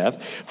sin and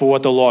death. For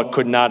what the law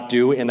could not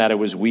do, in that it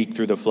was weak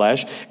through the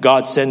flesh,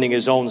 God sending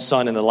his own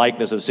Son in the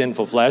likeness of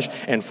sinful flesh,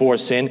 and for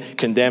sin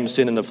condemned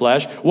sin in the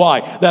flesh.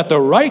 Why? That the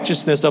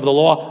righteousness of the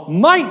law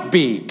might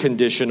be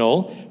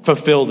conditional,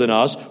 fulfilled in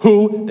us,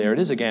 who, there it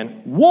is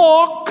again,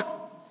 walk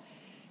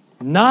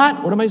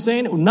not, what am I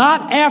saying?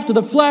 Not after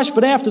the flesh,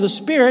 but after the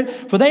Spirit.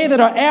 For they that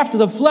are after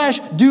the flesh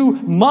do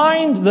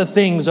mind the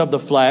things of the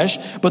flesh,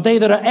 but they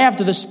that are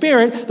after the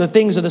Spirit, the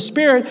things of the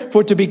Spirit.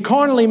 For to be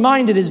carnally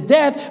minded is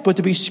death, but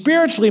to be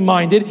spiritually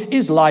minded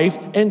is life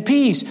and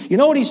peace. You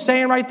know what he's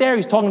saying right there?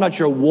 He's talking about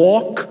your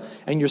walk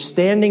and your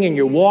standing and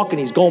your walk, and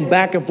he's going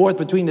back and forth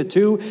between the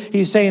two.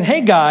 He's saying,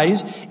 hey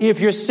guys, if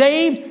you're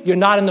saved, you're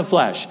not in the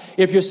flesh.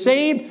 If you're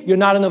saved, you're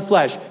not in the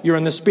flesh. You're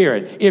in the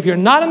Spirit. If you're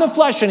not in the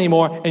flesh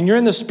anymore and you're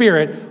in the Spirit,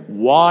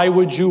 why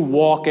would you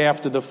walk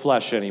after the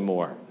flesh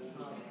anymore?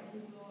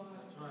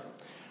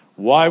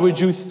 Why would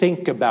you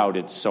think about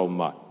it so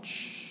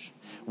much?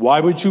 Why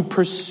would you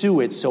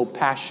pursue it so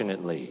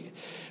passionately?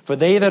 For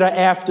they that are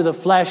after the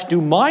flesh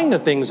do mind the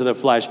things of the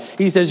flesh.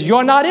 He says,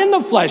 you're not in the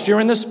flesh,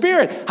 you're in the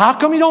Spirit. How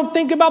come you don't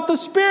think about the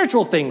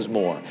spiritual things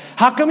more?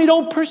 How come you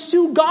don't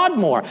pursue God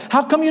more?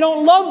 How come you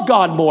don't love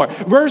God more?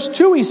 Verse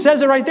 2, he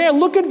says it right there.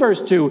 Look at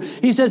verse 2.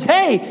 He says,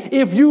 hey,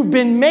 if you've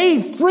been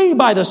made free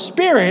by the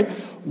Spirit,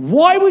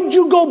 why would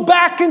you go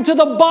back into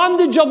the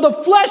bondage of the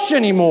flesh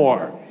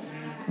anymore?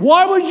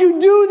 Why would you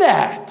do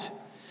that?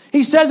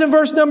 He says in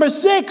verse number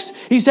 6,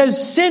 he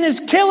says, sin is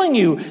killing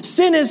you.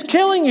 Sin is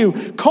killing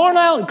you.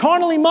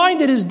 Carnally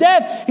minded is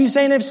death. He's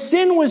saying if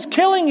sin was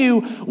killing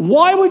you,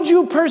 why would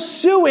you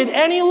pursue it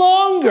any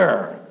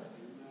longer?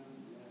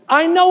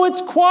 I know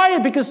it's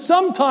quiet because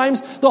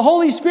sometimes the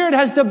Holy Spirit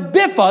has to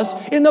biff us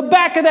in the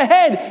back of the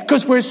head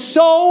because we're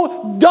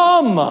so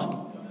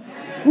dumb.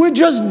 We're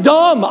just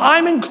dumb.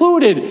 I'm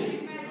included.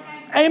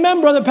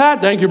 Amen, Brother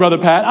Pat. Thank you, Brother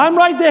Pat. I'm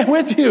right there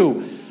with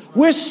you.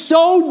 We're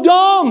so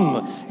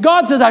dumb.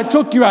 God says, I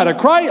took you out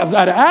of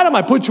Adam,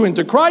 I put you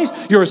into Christ.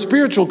 You're a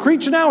spiritual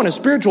creature now in a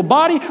spiritual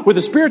body with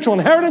a spiritual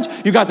inheritance.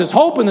 You got this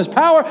hope and this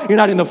power. You're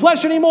not in the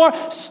flesh anymore.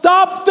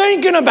 Stop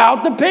thinking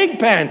about the pig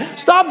pen.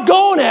 Stop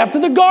going after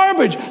the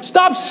garbage.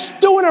 Stop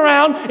stewing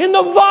around in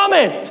the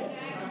vomit.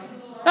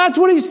 That's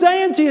what he's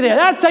saying to you there.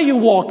 That's how you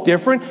walk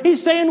different.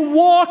 He's saying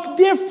walk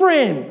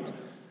different.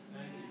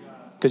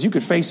 Because you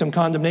could face some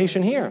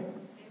condemnation here.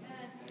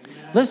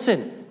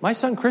 Listen, my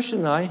son Christian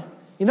and I,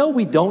 you know what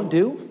we don't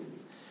do?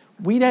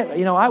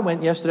 I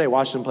went yesterday,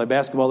 watched him play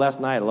basketball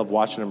last night. I love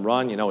watching him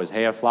run, his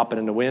hair flopping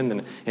in the wind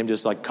and him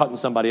just like cutting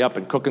somebody up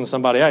and cooking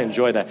somebody. I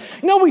enjoy that.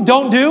 You know what we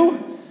don't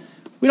do?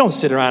 We don't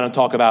sit around and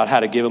talk about how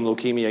to give him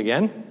leukemia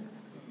again.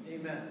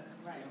 Amen.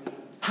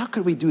 How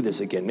could we do this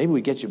again? Maybe we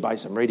get you by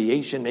some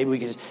radiation. Maybe we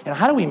can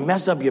how do we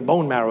mess up your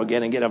bone marrow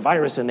again and get a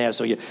virus in there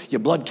so your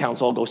blood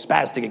counts all go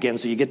spastic again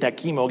so you get that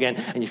chemo again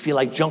and you feel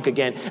like junk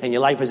again and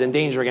your life is in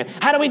danger again?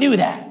 How do we do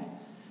that?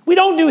 We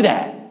don't do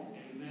that.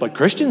 But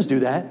Christians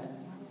do that.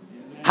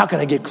 How can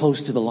I get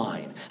close to the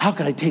line? How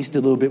can I taste a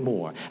little bit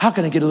more? How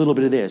can I get a little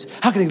bit of this?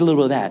 How can I get a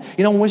little bit of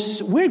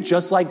that? We're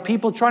just like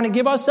people trying to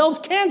give ourselves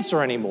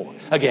cancer anymore.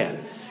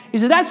 Again. He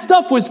said, that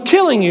stuff was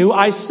killing you.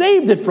 I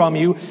saved it from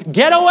you.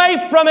 Get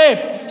away from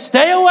it.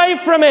 Stay away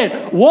from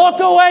it. Walk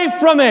away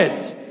from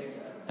it.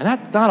 And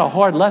that's not a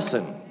hard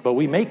lesson, but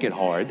we make it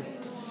hard.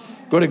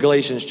 Go to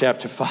Galatians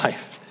chapter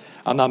 5.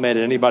 I'm not mad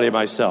at anybody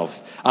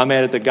myself. I'm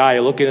mad at the guy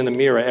looking in the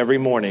mirror every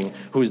morning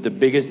who's the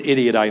biggest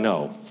idiot I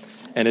know.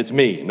 And it's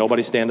me.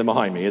 Nobody's standing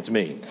behind me. It's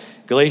me.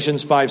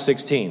 Galatians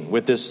 5:16.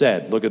 With this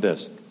said, look at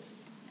this.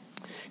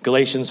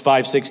 Galatians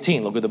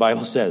 5:16. Look what the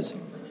Bible says.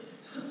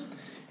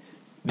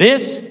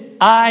 This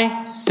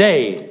I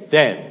say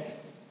then.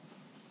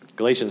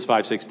 Galatians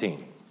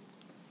 5:16.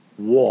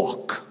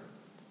 Walk.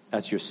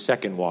 That's your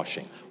second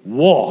washing.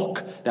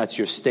 Walk. That's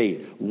your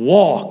state.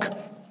 Walk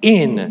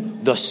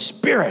in the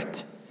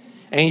Spirit,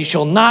 and you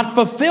shall not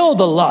fulfill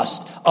the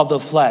lust of the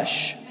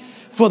flesh.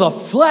 For the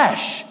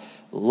flesh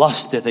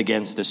lusteth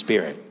against the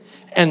Spirit,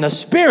 and the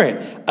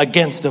Spirit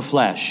against the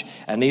flesh.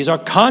 And these are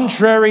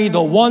contrary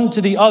the one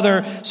to the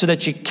other, so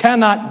that ye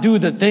cannot do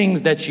the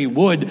things that ye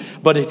would.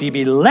 But if ye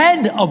be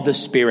led of the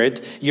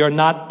Spirit, ye are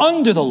not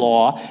under the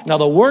law. Now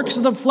the works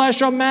of the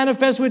flesh are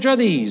manifest, which are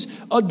these: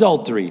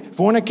 adultery,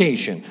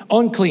 fornication,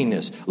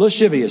 uncleanness,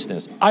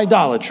 lasciviousness,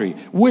 idolatry,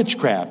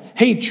 witchcraft,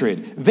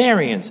 hatred,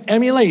 variance,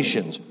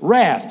 emulations,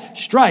 wrath,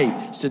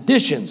 strife,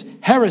 seditions,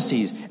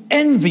 heresies,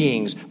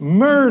 envyings,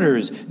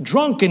 murders,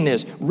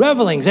 drunkenness,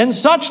 revelings, and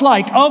such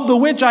like, of the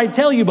which I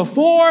tell you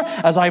before,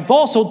 as I've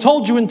also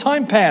told you in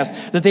time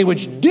past, that they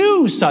which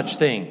do such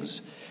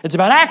things, it's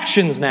about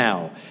actions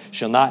now,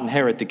 shall not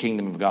inherit the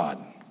kingdom of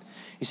God.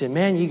 He said,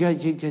 man,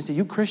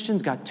 you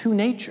Christians got two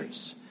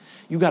natures.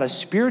 You got a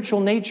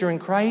spiritual nature in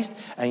Christ,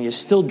 and you're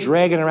still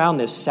dragging around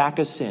this sack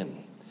of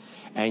sin.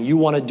 And you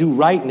want to do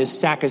right, and this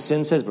sack of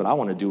sin says, but I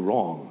want to do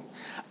wrong.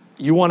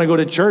 You want to go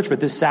to church, but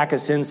this sack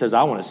of sin says,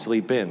 I want to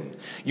sleep in.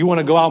 You want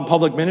to go out in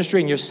public ministry,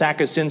 and your sack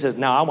of sin says,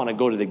 no, I want to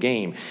go to the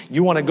game.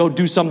 You want to go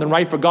do something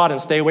right for God and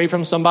stay away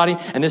from somebody,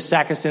 and this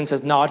sack of sin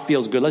says, no, it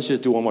feels good. Let's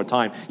just do one more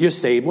time. You're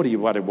saved. What do you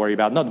want to worry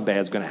about? Nothing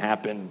bad's going to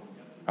happen,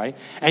 right?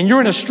 And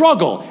you're in a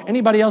struggle.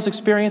 Anybody else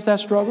experience that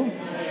struggle?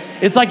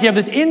 It's like you have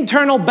this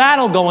internal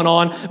battle going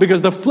on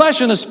because the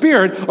flesh and the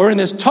spirit are in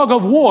this tug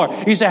of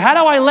war. You say, how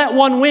do I let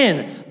one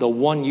win? The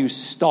one you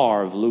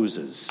starve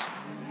loses.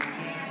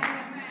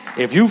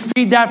 If you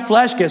feed that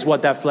flesh, guess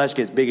what? That flesh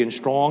gets big and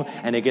strong,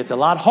 and it gets a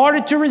lot harder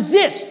to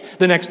resist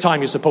the next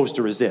time you're supposed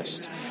to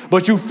resist.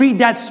 But you feed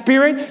that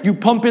spirit, you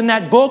pump in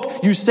that book,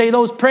 you say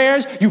those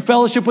prayers, you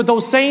fellowship with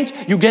those saints,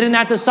 you get in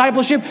that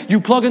discipleship,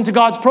 you plug into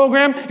God's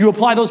program, you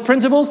apply those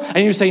principles,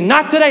 and you say,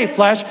 not today,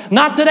 flesh,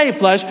 not today,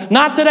 flesh,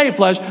 not today,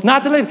 flesh,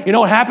 not today. You know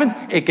what happens?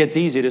 It gets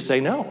easy to say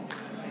no.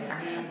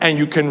 And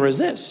you can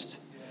resist.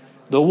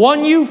 The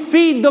one you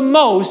feed the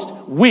most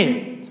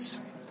wins.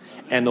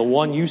 And the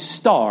one you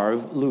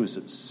starve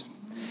loses.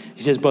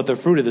 He says, but the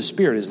fruit of the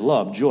Spirit is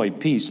love, joy,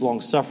 peace,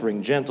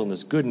 long-suffering,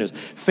 gentleness, goodness,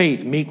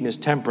 faith, meekness,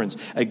 temperance.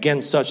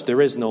 Against such there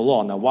is no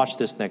law. Now watch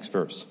this next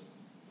verse.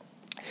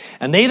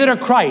 And they that are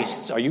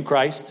Christ's, are you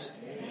Christ's?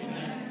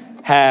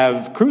 Amen.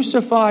 Have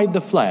crucified the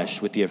flesh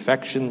with the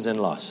affections and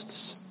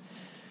lusts.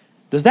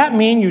 Does that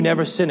mean you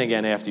never sin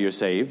again after you're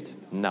saved?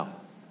 No.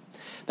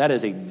 That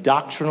is a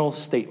doctrinal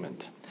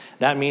statement.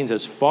 That means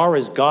as far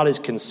as God is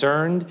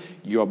concerned,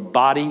 your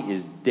body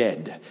is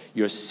dead.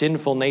 Your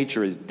sinful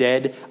nature is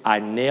dead. I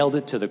nailed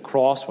it to the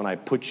cross when I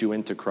put you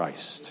into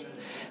Christ.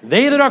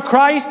 They that are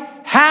Christ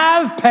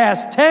have,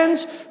 past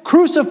tense,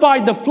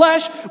 crucified the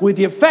flesh with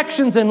the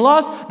affections and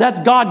lusts. That's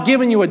God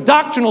giving you a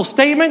doctrinal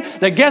statement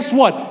that, guess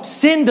what?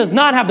 Sin does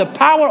not have the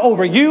power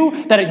over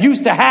you that it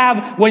used to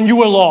have when you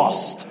were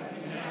lost.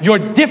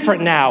 You're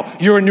different now.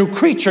 You're a new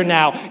creature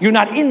now. You're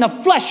not in the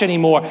flesh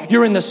anymore.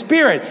 You're in the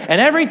Spirit.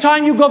 And every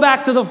time you go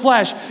back to the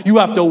flesh, you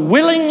have to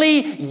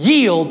willingly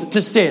yield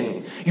to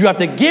sin. You have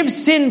to give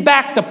sin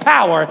back the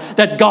power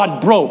that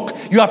God broke.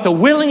 You have to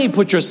willingly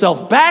put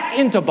yourself back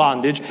into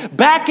bondage,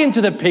 back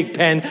into the pig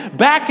pen,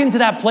 back into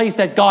that place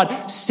that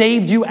God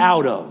saved you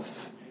out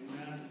of.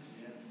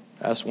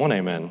 That's one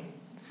amen.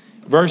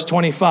 Verse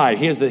 25,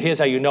 here's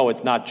how you know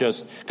it's not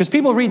just... Because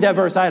people read that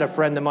verse. I had a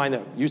friend of mine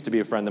that used to be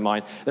a friend of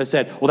mine that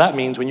said, well, that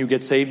means when you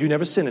get saved, you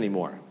never sin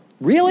anymore.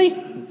 Really?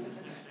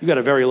 You got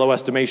a very low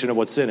estimation of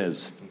what sin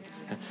is.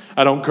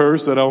 I don't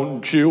curse, I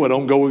don't chew, I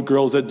don't go with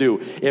girls that do.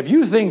 If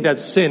you think that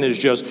sin is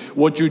just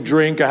what you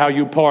drink or how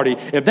you party,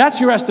 if that's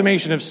your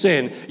estimation of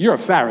sin, you're a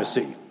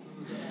Pharisee.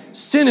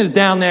 Sin is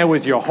down there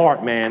with your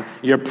heart, man.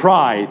 Your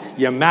pride,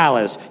 your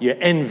malice, your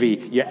envy,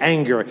 your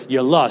anger,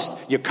 your lust,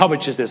 your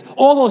covetousness.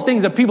 All those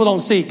things that people don't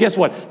see. Guess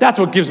what? That's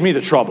what gives me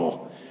the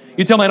trouble.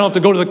 You tell me I don't have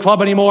to go to the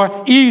club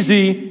anymore?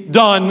 Easy,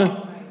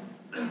 done.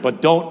 But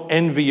don't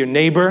envy your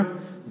neighbor.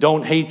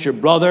 Don't hate your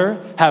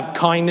brother. Have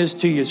kindness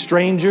to your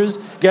strangers.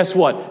 Guess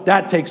what?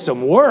 That takes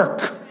some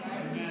work.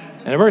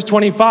 And in verse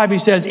 25 he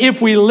says,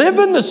 if we live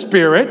in the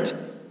Spirit,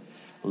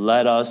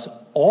 let us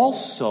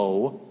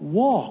also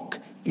walk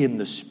in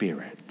the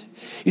Spirit.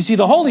 You see,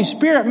 the Holy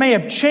Spirit may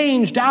have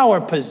changed our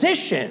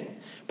position.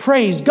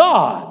 Praise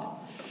God.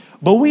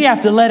 But we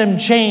have to let him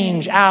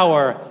change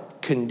our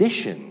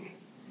condition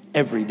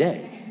every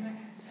day.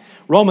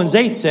 Romans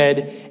 8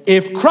 said,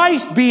 if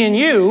Christ be in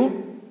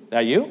you,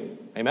 that you?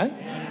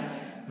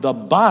 Amen? The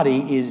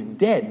body is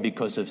dead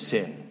because of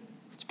sin.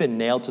 It's been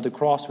nailed to the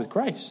cross with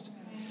Christ.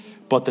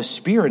 But the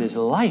Spirit is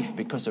life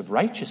because of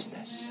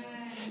righteousness.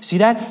 See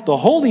that? The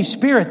Holy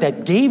Spirit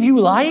that gave you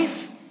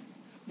life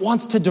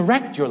wants to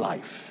direct your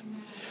life.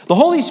 The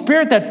Holy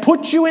Spirit that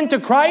put you into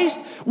Christ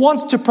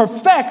wants to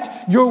perfect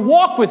your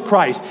walk with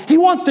Christ. He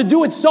wants to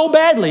do it so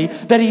badly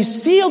that he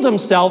sealed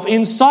himself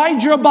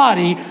inside your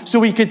body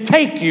so he could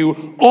take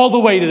you all the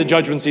way to the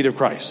judgment seat of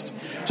Christ.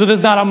 So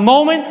there's not a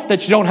moment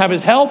that you don't have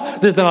his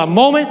help. There's not a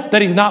moment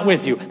that he's not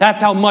with you.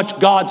 That's how much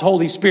God's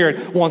Holy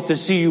Spirit wants to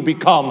see you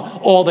become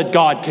all that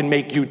God can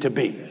make you to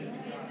be.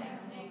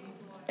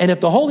 And if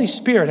the Holy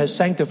Spirit has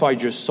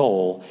sanctified your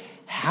soul,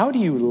 how do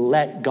you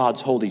let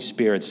God's Holy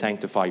Spirit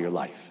sanctify your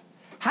life?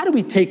 How do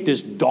we take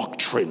this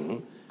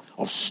doctrine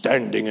of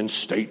standing and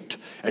state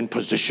and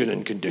position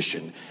and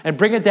condition and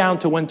bring it down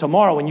to when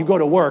tomorrow when you go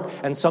to work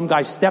and some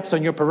guy steps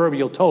on your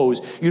proverbial toes,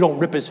 you don't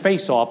rip his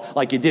face off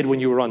like you did when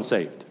you were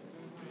unsaved?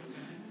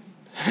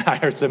 I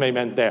heard some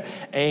amens there.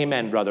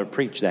 Amen, brother.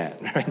 Preach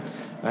that.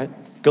 Right?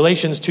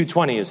 Galatians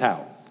 2:20 is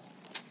how?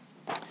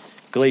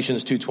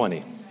 Galatians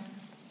 2:20.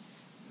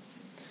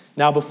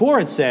 Now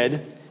before it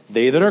said,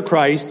 they that are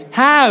Christ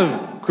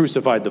have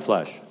crucified the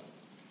flesh.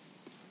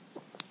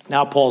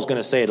 Now Paul's going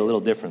to say it a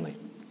little differently.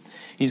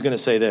 He's going to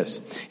say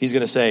this. He's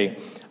going to say,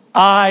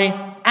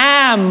 I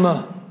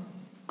am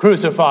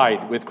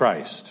crucified with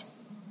Christ.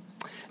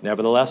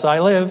 Nevertheless I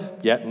live,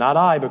 yet not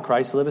I, but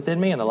Christ liveth in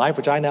me. And the life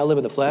which I now live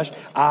in the flesh,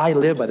 I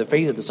live by the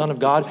faith of the Son of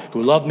God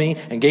who loved me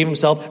and gave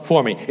himself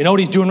for me. You know what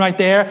he's doing right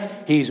there?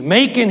 He's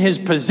making his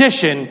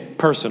position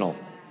personal.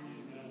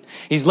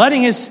 He's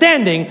letting his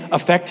standing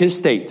affect his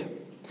state.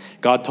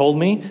 God told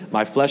me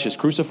my flesh is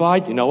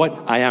crucified. You know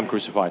what? I am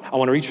crucified. I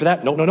want to reach for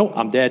that. No.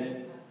 I'm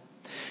dead.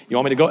 You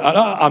want me to go?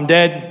 I'm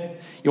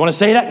dead. You want to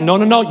say that? No.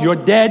 You're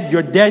dead.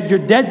 You're dead. You're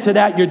dead to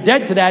that. You're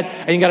dead to that.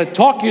 And you got to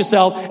talk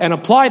yourself and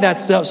apply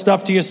that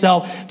stuff to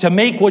yourself to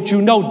make what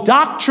you know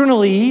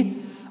doctrinally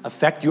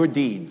affect your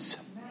deeds.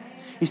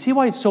 You see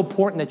why it's so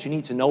important that you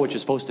need to know what you're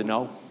supposed to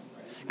know?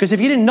 Because if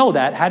you didn't know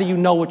that, how do you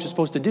know what you're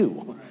supposed to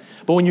do?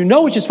 But when you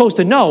know what you're supposed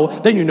to know,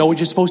 then you know what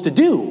you're supposed to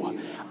do.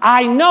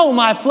 I know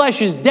my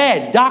flesh is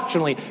dead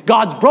doctrinally.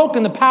 God's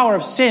broken the power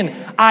of sin.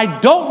 I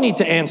don't need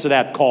to answer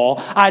that call.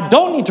 I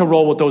don't need to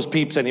roll with those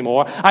peeps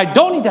anymore. I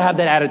don't need to have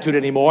that attitude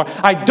anymore.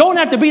 I don't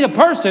have to be the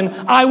person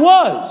I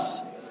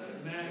was.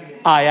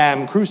 I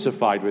am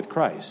crucified with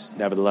Christ.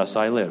 Nevertheless,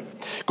 I live.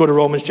 Go to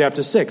Romans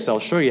chapter 6. I'll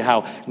show you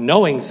how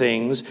knowing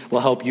things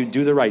will help you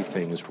do the right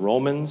things.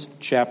 Romans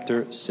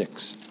chapter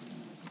 6.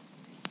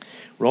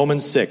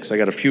 Romans 6. I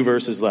got a few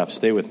verses left.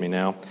 Stay with me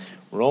now.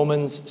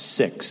 Romans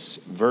 6,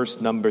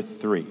 verse number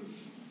 3.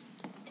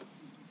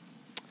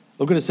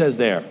 Look what it says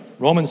there.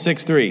 Romans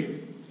 6:3.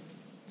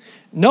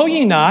 Know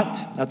ye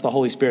not, that's the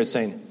Holy Spirit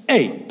saying,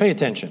 hey, pay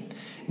attention.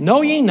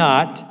 Know ye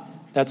not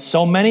that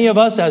so many of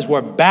us as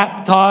were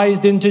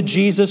baptized into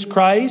Jesus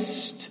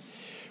Christ,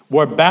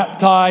 were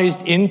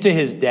baptized into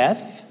his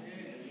death?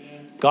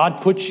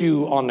 God put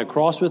you on the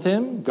cross with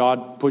him.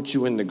 God put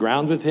you in the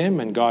ground with him.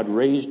 And God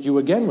raised you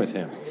again with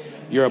him.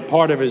 You're a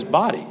part of his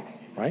body.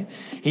 Right?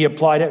 He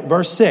applied it.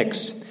 Verse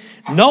 6.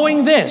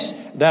 Knowing this,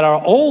 that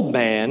our old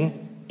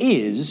man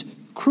is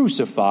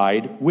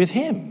crucified with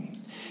him,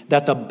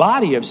 that the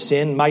body of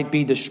sin might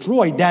be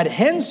destroyed, that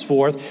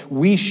henceforth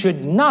we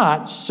should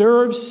not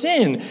serve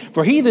sin.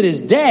 For he that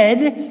is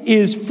dead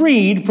is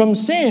freed from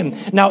sin.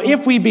 Now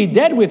if we be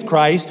dead with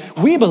Christ,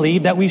 we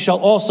believe that we shall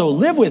also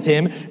live with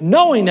him,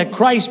 knowing that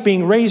Christ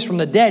being raised from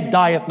the dead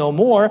dieth no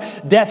more,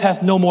 death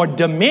hath no more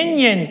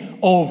dominion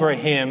over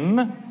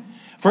him.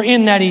 For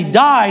in that he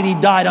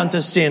died unto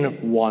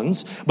sin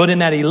once, but in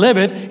that he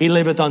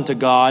liveth unto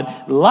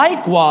God.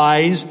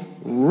 Likewise,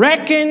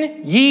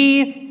 reckon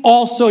ye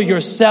also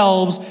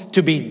yourselves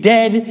to be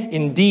dead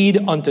indeed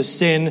unto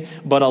sin,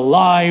 but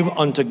alive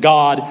unto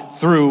God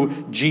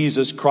through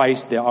Jesus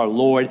Christ our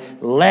Lord.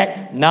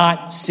 Let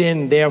not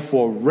sin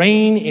therefore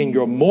reign in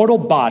your mortal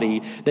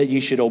body, that ye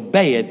should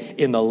obey it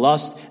in the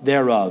lust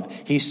thereof.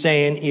 He's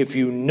saying, if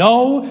you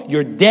know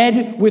you're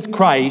dead with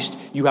Christ,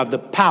 you have the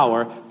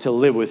power to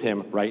live with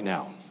him right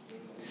now.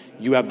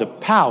 You have the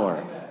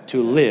power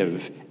to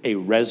live a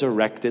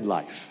resurrected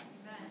life.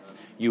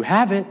 You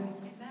have it.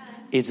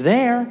 It's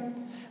there.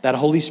 That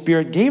Holy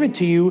Spirit gave it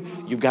to you.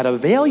 You've got to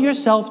avail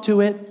yourself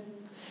to it.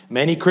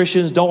 Many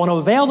Christians don't want to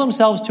avail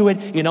themselves to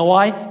it. You know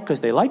why?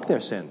 Because they like their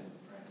sin.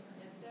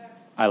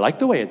 I like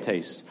the way it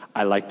tastes.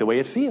 I like the way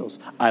it feels.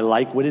 I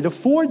like what it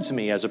affords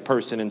me as a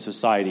person in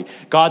society.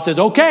 God says,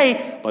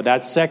 okay, but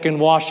that second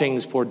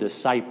washing's for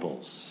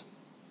disciples.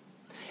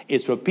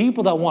 It's for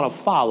people that want to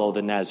follow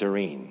the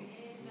Nazarene.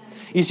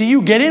 You see,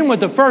 you get in with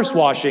the first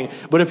washing,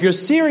 but if you're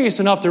serious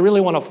enough to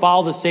really want to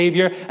follow the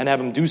Savior and have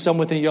him do something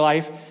within your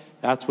life,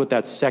 that's what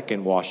that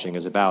second washing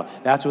is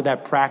about. That's what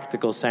that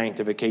practical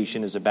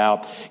sanctification is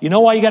about. You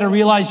know why you got to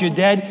realize you're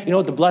dead? You know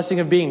what the blessing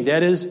of being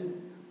dead is?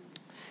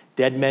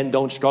 Dead men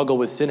don't struggle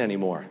with sin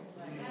anymore.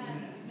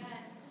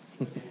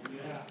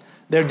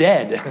 They're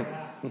dead.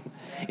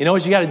 You know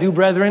what you got to do,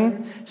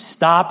 brethren?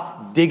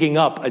 Stop digging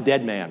up a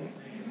dead man.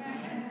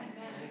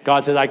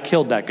 God says, I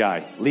killed that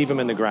guy. Leave him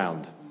in the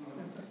ground.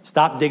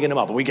 Stop digging them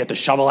up. When we get the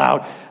shovel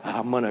out,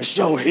 I'm going to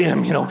show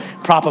him,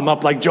 prop him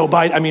up like Joe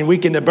Biden.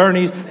 Weekend at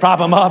Bernie's, prop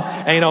him up,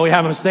 and, we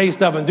have him say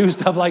stuff and do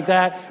stuff like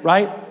that,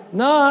 right?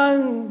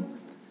 No,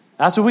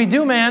 that's what we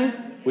do,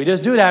 man. We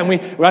just do that.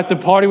 And we're at the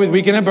party with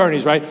Weekend at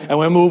Bernie's, right? And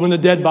we're moving the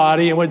dead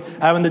body, and we're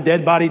having the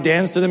dead body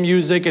dance to the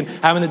music and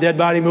having the dead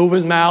body move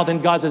his mouth.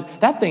 And God says,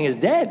 that thing is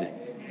dead.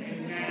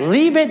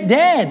 Leave it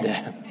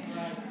dead.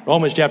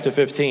 Romans chapter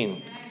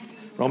 15.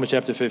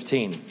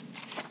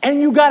 And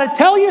you got to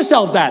tell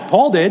yourself that.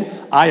 Paul did.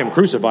 I am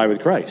crucified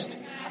with Christ.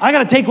 I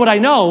got to take what I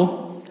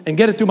know and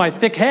get it through my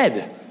thick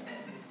head.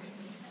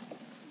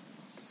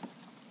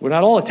 We're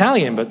not all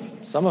Italian, but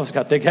some of us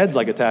got thick heads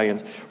like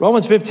Italians.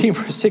 Romans 15,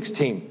 verse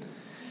 16.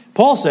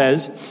 Paul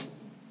says,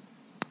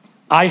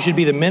 I should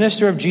be the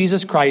minister of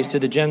Jesus Christ to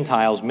the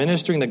Gentiles,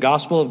 ministering the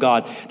gospel of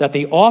God, that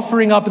the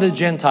offering up of the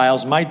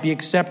Gentiles might be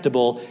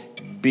acceptable,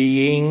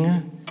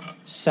 being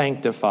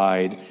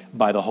sanctified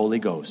by the Holy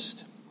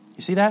Ghost.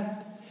 You see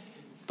that?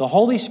 The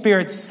Holy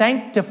Spirit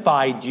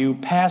sanctified you,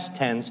 past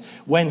tense,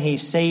 when he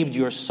saved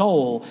your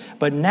soul.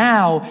 But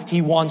now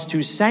he wants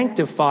to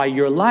sanctify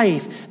your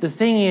life. The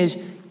thing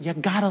is, you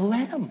got to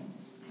let him.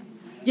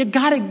 You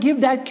got to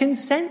give that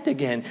consent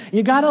again.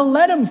 You got to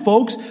let him,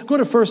 folks. Go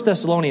to 1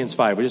 Thessalonians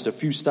 5. We're just a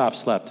few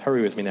stops left.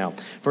 Hurry with me now.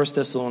 1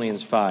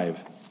 Thessalonians 5.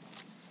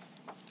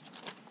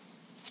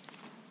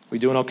 We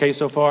doing okay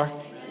so far?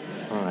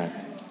 All right.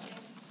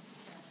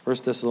 1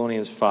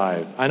 Thessalonians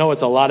 5. I know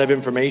it's a lot of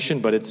information,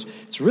 but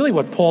it's really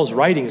what Paul's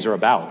writings are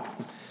about.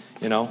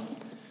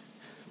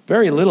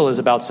 Very little is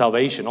about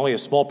salvation. Only a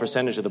small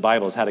percentage of the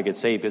Bible is how to get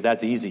saved, because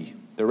that's easy.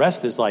 The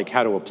rest is like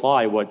how to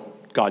apply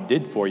what God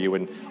did for you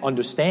and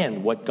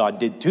understand what God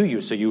did to you,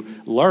 so you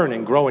learn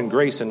and grow in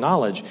grace and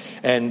knowledge.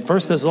 And 1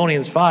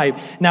 Thessalonians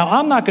 5, now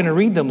I'm not going to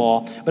read them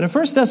all, but in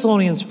 1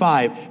 Thessalonians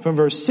 5, from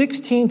verse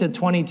 16 to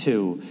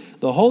 22,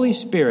 the Holy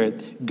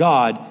Spirit,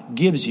 God,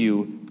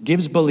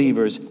 gives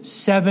believers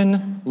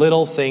 7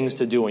 little things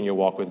to do in your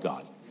walk with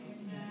God.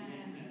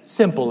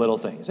 Simple little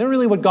things. And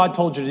really what God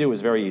told you to do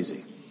is very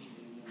easy.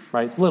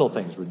 Right? It's little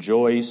things.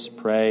 Rejoice,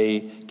 pray,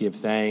 give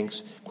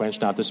thanks,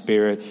 quench not the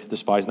spirit,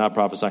 despise not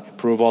prophesy,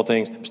 prove all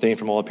things, abstain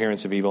from all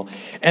appearance of evil.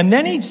 And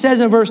then he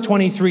says in verse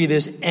 23,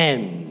 this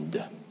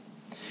end.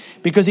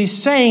 Because he's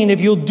saying,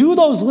 if you'll do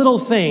those little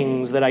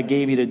things that I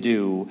gave you to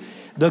do,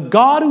 the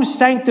God who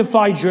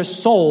sanctified your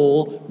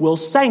soul will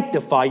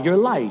sanctify your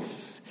life.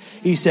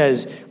 He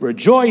says,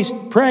 rejoice,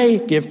 pray,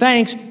 give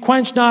thanks,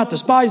 quench not,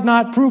 despise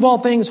not, prove all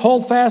things,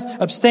 hold fast,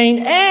 abstain.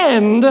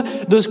 And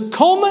the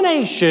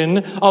culmination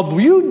of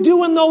you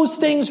doing those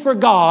things for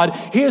God,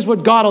 here's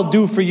what God will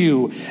do for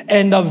you.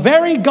 And the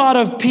very God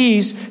of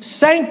peace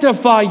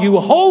sanctify you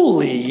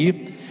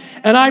wholly.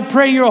 And I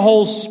pray your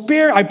whole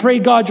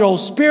spirit, God, your whole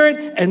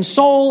spirit and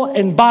soul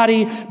and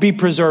body be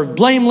preserved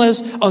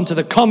blameless unto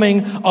the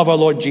coming of our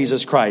Lord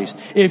Jesus Christ.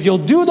 If you'll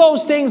do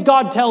those things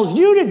God tells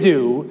you to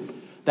do,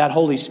 that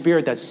Holy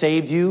Spirit that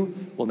saved you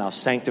will now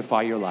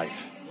sanctify your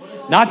life.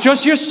 Not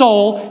just your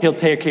soul. He'll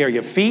take care of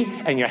your feet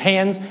and your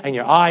hands and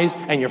your eyes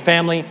and your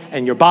family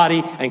and your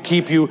body and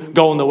keep you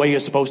going the way you're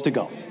supposed to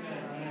go.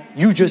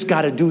 You just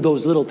got to do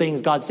those little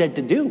things God said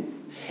to do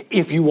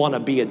if you want to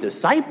be a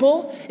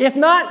disciple. If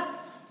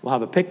not, we'll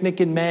have a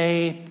picnic in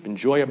May,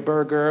 enjoy a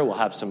burger, we'll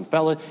have some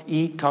fella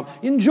eat, come,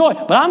 enjoy.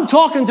 But I'm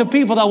talking to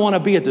people that want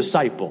to be a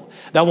disciple,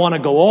 that want to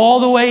go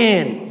all the way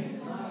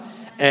in.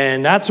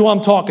 And that's who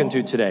I'm talking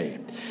to today.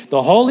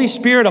 The Holy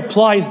Spirit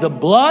applies the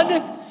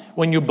blood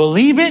when you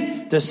believe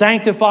it to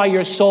sanctify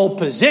your soul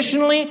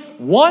positionally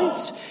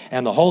once,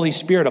 and the Holy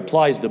Spirit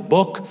applies the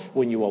book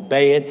when you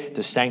obey it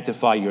to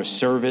sanctify your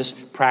service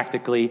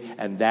practically,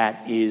 and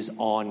that is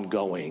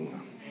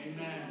ongoing.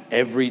 Amen.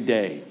 Every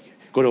day.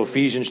 Go to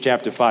Ephesians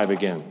chapter 5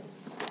 again.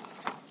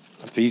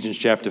 Ephesians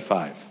chapter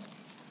 5.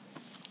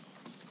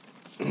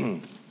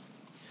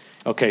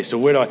 Okay, so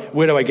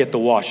where do I get the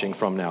washing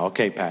from now?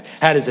 Okay, Pat,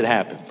 how does it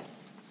happen?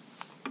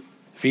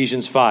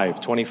 Ephesians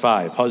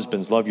 5:25,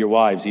 husbands, love your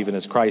wives, even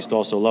as Christ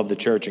also loved the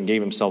church and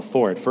gave himself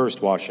for it.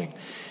 First washing,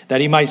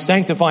 that he might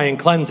sanctify and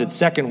cleanse it.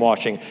 Second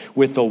washing,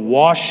 with the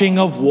washing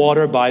of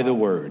water by the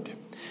word.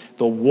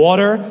 The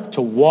water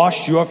to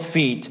wash your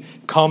feet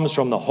comes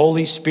from the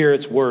Holy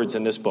Spirit's words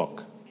in this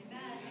book.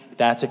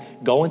 That's it.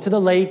 Going to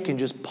the lake and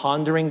just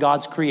pondering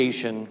God's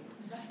creation,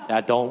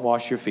 that don't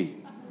wash your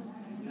feet.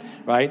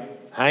 Right?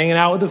 Hanging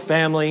out with the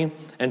family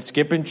and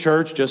skipping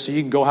church just so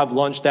you can go have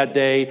lunch that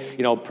day.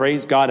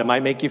 Praise God. It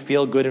might make you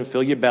feel good and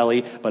fill your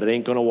belly, but it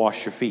ain't going to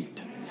wash your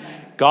feet.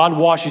 God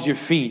washes your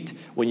feet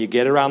when you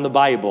get around the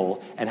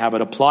Bible and have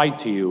it applied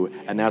to you,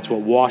 and that's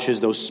what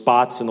washes those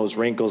spots and those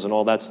wrinkles and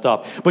all that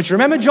stuff. But you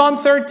remember John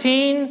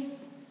 13?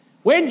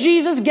 Where did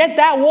Jesus get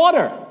that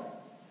water?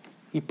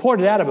 He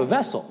poured it out of a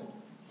vessel.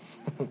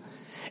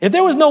 If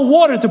there was no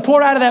water to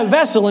pour out of that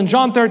vessel in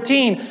John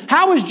 13,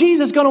 how is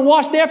Jesus going to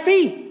wash their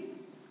feet?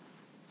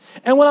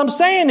 And what I'm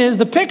saying is,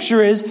 the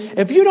picture is,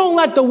 if you don't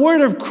let the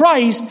word of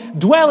Christ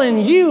dwell in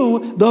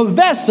you, the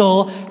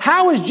vessel,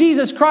 how is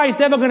Jesus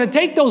Christ ever going to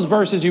take those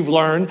verses you've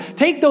learned,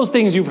 take those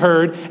things you've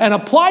heard, and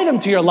apply them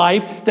to your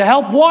life to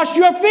help wash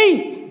your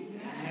feet?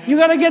 You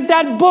got to get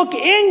that book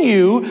in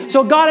you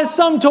so God has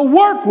something to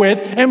work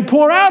with and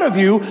pour out of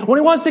you when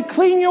he wants to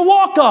clean your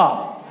walk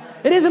up.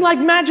 It isn't like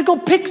magical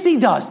pixie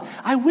dust.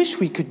 I wish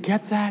we could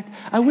get that.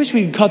 I wish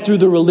we could cut through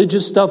the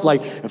religious stuff.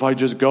 Like, if I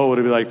just go,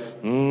 it'll be like,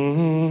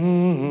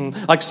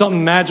 like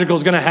something magical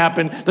is going to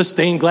happen. The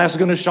stained glass is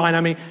going to shine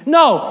on me.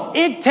 No,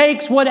 it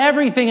takes what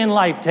everything in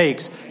life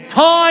takes.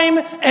 Time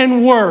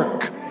and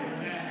work.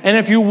 And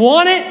if you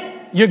want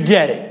it, you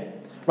get it.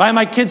 Right?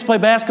 My kids play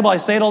basketball. I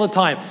say it all the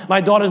time.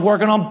 My daughter's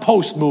working on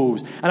post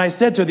moves. And I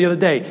said to her the other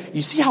day,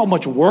 you see how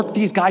much work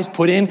these guys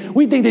put in?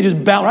 We think they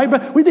just bounce,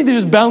 right? We think they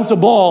just bounce a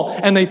ball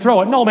and they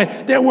throw it. No,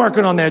 man, they're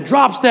working on their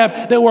drop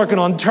step. They're working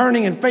on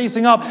turning and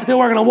facing up. They're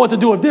working on what to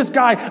do with this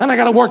guy. And I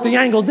got to work the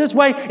angles this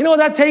way. You know what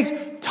that takes?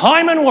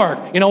 Time and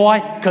work. You know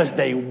why? Because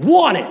they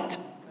want it.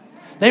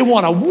 They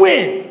want to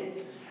win.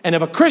 And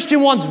if a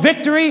Christian wants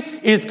victory,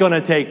 it's going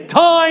to take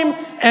time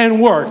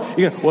and work.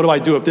 What do I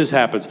do if this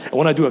happens? And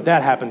what do I do if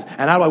that happens?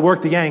 And how do I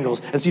work the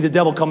angles and see the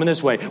devil coming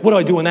this way? What do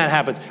I do when that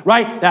happens?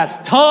 Right? That's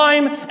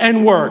time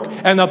and work.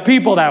 And the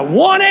people that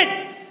want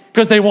it,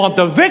 because they want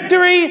the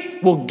victory,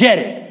 will get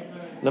it.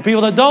 And the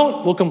people that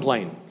don't will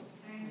complain.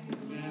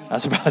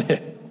 That's about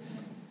it.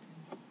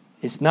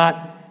 It's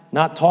not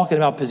talking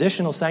about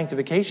positional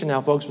sanctification now,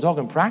 folks. We're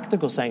talking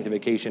practical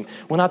sanctification.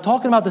 We're not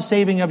talking about the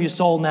saving of your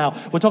soul now.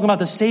 We're talking about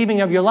the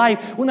saving of your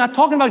life. We're not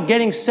talking about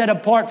getting set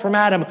apart from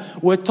Adam.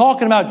 We're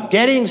talking about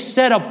getting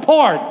set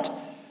apart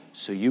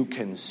so you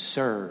can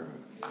serve.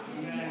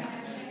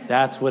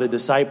 That's what a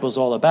disciple's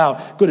all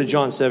about. Go to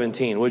John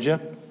 17, would you?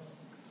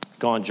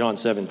 Go on, John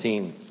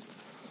 17.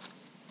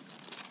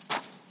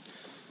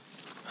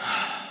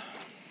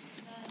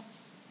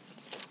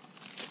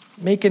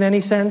 Making any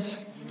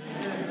sense?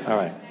 All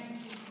right.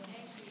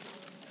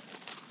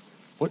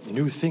 What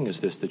new thing is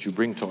this that you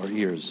bring to our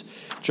ears?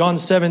 John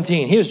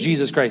 17. Here's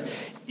Jesus Christ.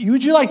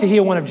 Would you like to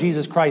hear one of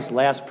Jesus Christ's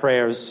last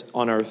prayers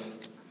on earth?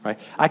 Right?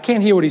 I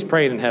can't hear what he's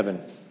praying in heaven.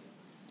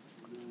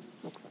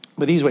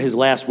 But these were his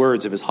last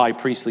words of his high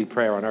priestly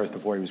prayer on earth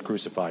before he was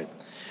crucified.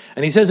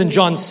 And he says in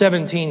John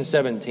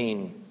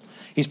 17:17,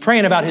 he's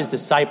praying about his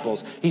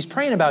disciples. He's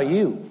praying about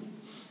you.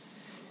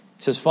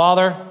 He says,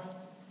 Father,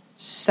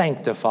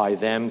 sanctify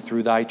them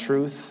through thy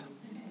truth.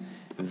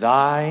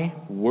 Thy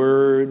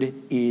word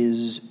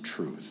is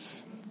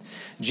truth.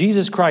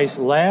 Jesus Christ's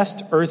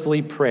last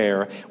earthly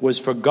prayer was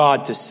for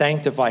God to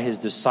sanctify his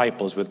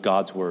disciples with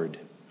God's word.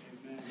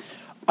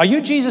 Are you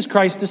Jesus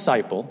Christ's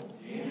disciple?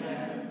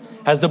 Amen.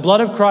 Has the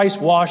blood of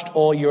Christ washed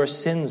all your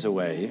sins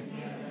away?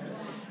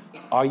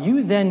 Amen. Are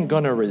you then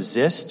going to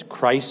resist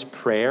Christ's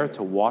prayer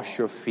to wash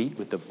your feet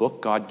with the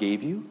book God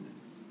gave you?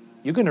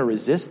 You're going to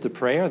resist the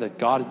prayer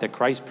that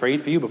Christ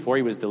prayed for you before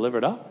he was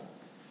delivered up?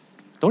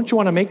 Don't you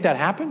want to make that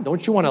happen?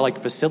 Don't you want to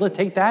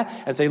facilitate that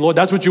and say, Lord,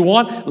 that's what you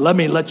want? Let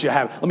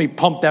me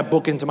pump that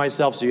book into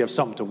myself so you have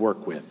something to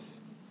work with.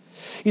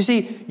 You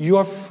see,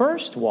 your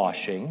first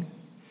washing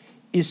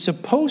is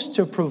supposed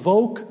to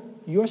provoke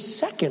your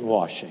second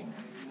washing.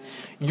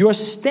 Your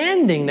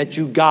standing that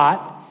you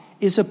got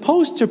is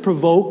supposed to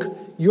provoke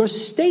your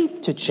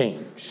state to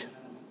change.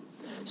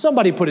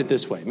 Somebody put it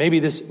this way. Maybe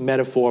this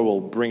metaphor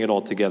will bring it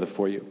all together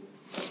for you.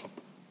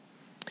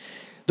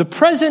 The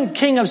present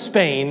king of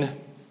Spain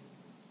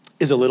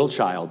is a little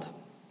child,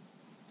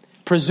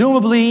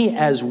 presumably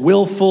as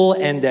willful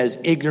and as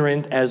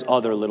ignorant as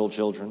other little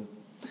children.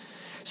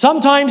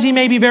 Sometimes he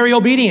may be very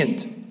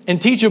obedient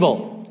and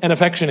teachable and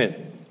affectionate,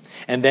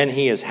 and then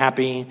he is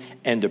happy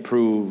and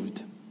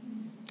approved.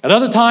 At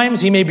other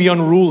times, he may be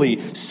unruly,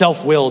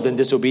 self-willed, and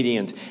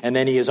disobedient, and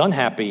then he is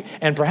unhappy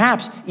and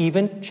perhaps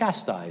even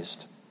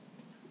chastised.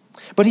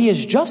 But he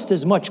is just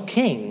as much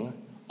king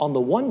on the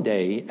one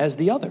day as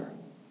the other.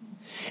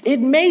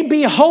 It may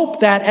be hoped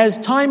that as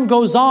time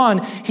goes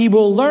on, he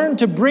will learn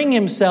to bring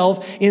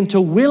himself into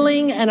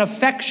willing and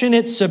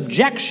affectionate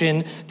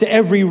subjection to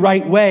every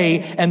right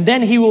way, and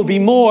then he will be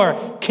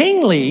more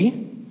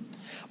kingly,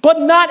 but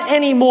not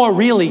any more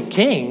really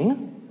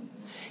king.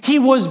 He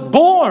was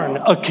born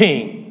a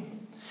king.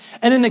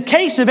 And in the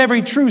case of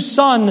every true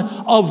son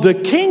of the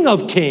King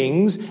of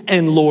Kings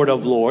and Lord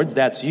of Lords,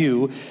 that's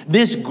you,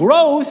 this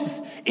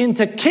growth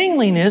into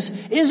kingliness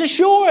is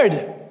assured.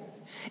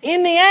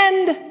 In the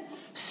end,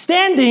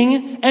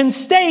 standing and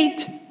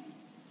state,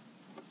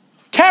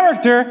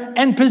 character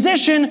and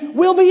position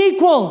will be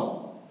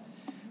equal.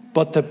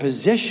 But the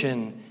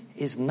position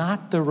is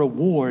not the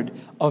reward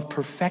of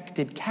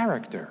perfected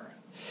character.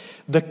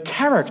 The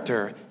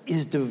character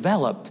is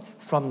developed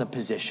from the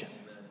position.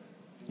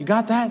 You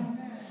got that?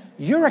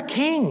 You're a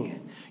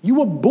king. You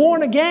were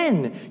born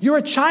again. You're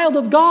a child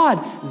of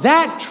God.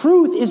 That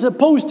truth is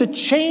supposed to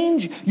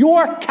change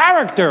your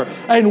character.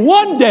 And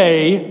one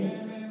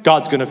day,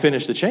 God's going to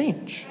finish the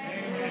change.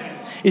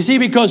 You see,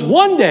 because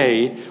one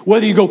day,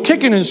 whether you go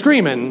kicking and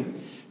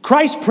screaming,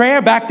 Christ's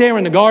prayer back there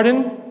in the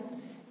garden,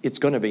 it's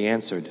going to be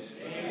answered.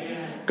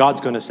 God's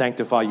going to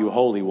sanctify you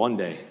holy one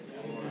day.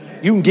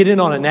 You can get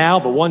in on it now,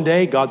 but one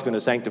day, God's going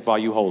to sanctify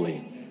you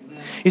holy.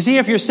 You see,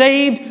 if you're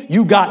saved,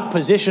 you got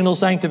positional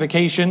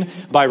sanctification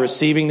by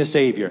receiving the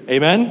Savior.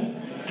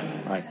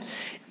 Amen? All right.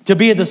 To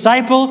be a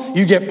disciple,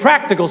 you get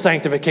practical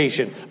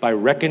sanctification by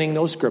reckoning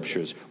those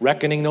scriptures,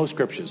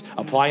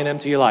 applying them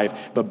to your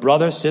life. But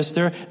brother,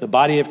 sister, the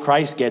body of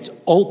Christ gets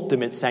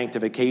ultimate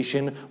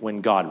sanctification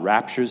when God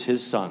raptures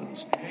his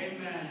sons.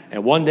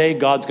 And one day,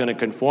 God's going to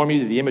conform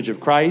you to the image of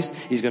Christ.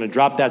 He's going to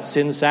drop that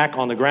sin sack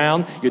on the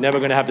ground. You're never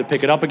going to have to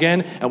pick it up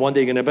again. And one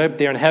day, you're going to be up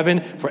there in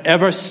heaven,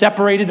 forever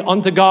separated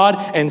unto God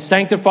and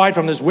sanctified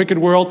from this wicked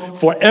world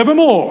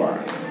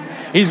forevermore.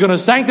 He's going to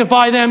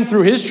sanctify them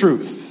through his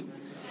truth.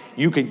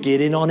 You could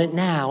get in on it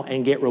now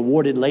and get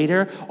rewarded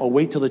later, or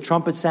wait till the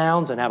trumpet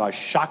sounds and have a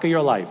shock of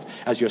your life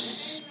as you're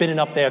spinning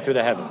up there through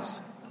the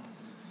heavens.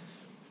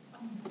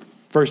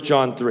 1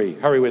 John 3.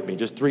 Hurry with me.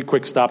 Just 3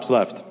 quick stops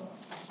left.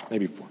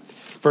 Maybe 4.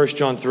 1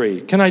 John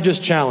 3. Can I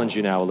just challenge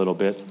you now a little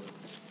bit?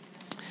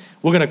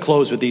 We're going to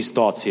close with these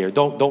thoughts here.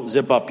 Don't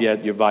zip up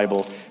yet your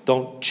Bible.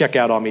 Don't check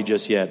out on me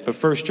just yet. But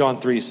 1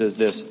 John 3 says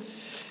this.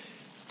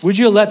 Would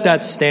you let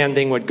that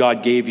standing what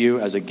God gave you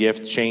as a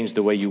gift change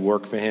the way you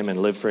work for him and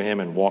live for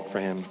him and walk for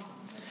him?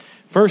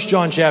 1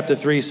 John chapter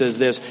 3 says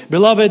this.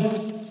 Beloved,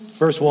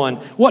 verse 1,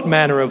 what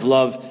manner of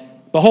love,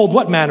 behold,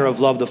 what manner of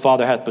love the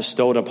Father hath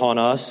bestowed upon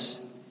us,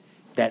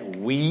 that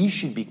we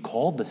should be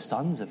called the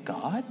sons of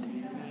God?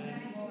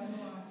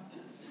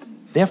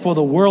 Therefore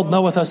the world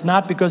knoweth us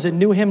not, because it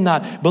knew him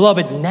not.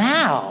 Beloved,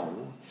 now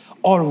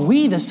are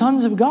we the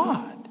sons of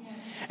God.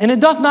 And it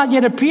doth not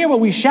yet appear what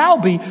we shall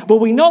be, but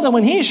we know that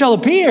when he shall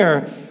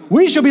appear,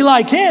 we shall be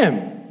like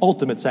him.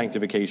 Ultimate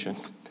sanctification.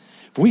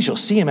 For we shall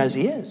see him as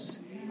he is.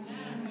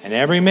 And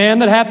every man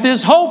that hath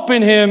this hope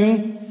in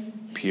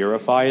him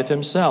purifieth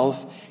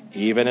himself,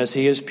 even as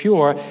he is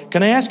pure.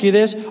 Can I ask you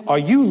this? Are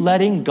you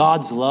letting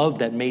God's love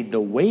that made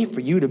the way for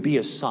you to be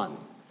a son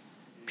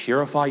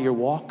purify your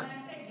walk?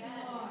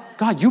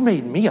 God, you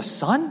made me a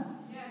son?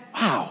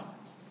 Wow.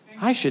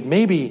 I should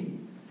maybe,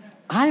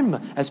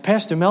 as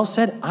Pastor Mel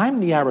said,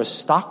 I'm the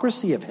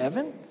aristocracy of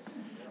heaven.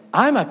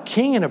 I'm a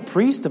king and a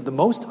priest of the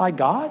Most High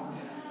God.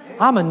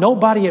 I'm a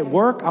nobody at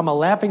work. I'm a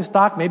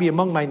laughingstock maybe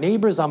among my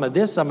neighbors. I'm a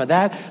this, I'm a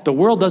that. The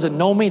world doesn't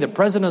know me. The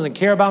president doesn't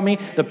care about me.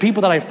 The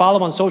people that I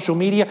follow on social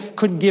media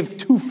couldn't give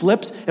 2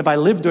 flips if I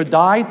lived or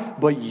died.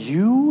 But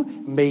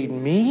you made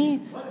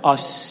me a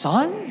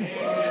son?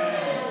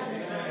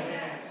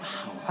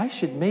 Wow, I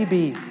should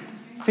maybe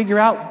figure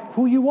out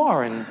who you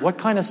are and what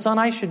kind of son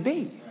I should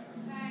be.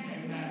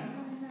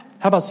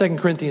 How about 2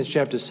 Corinthians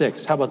chapter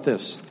 6? How about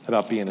this?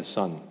 About being a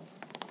son.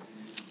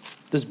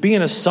 Does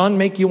being a son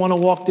make you want to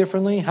walk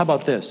differently? How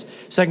about this?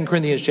 2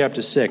 Corinthians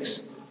chapter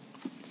 6,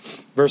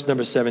 verse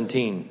number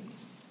 17.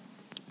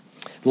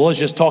 The Lord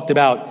just talked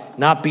about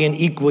not being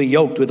equally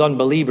yoked with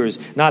unbelievers,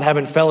 not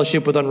having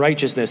fellowship with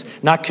unrighteousness,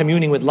 not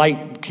communing with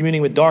light,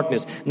 communing with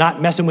darkness,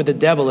 not messing with the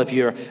devil if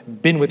you're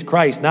been with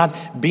Christ,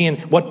 not being,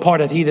 what part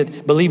hath he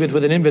that believeth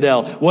with an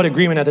infidel? What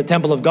agreement hath the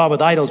temple of God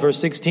with idols? Verse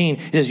 16,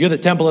 he says, you're the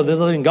temple of the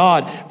living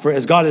God, for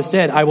as God has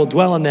said, I will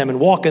dwell in them and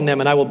walk in them,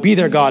 and I will be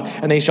their God,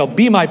 and they shall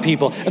be my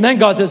people. And then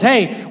God says,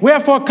 hey,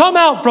 wherefore come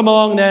out from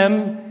among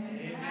them,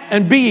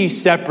 and be ye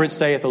separate,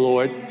 saith the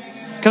Lord.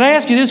 Can I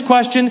ask you this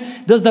question?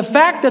 Does the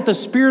fact that the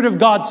Spirit of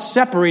God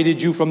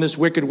separated you from this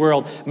wicked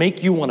world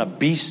make you want to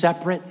be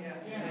separate?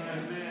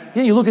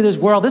 Yeah, you look at this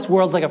world. This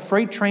world's like a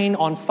freight train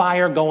on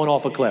fire going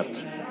off a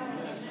cliff.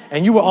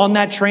 And you were on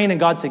that train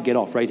and God said, get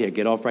off right here,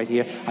 get off right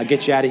here. I'll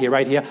get you out of here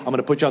right here. I'm going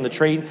to put you on the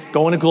train,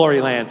 going to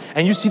glory land.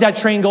 And you see that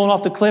train going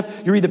off the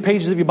cliff. You read the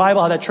pages of your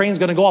Bible, how that train's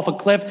going to go off a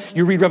cliff.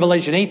 You read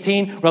Revelation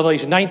 18,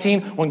 Revelation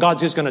 19, when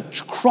God's just going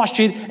to crush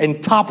it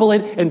and topple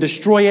it and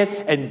destroy it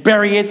and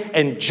bury it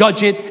and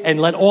judge it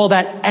and let all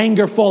that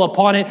anger fall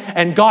upon it.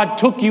 And God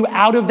took you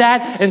out of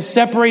that and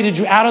separated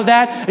you out of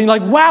that. And you're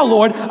like, wow,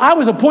 Lord, I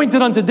was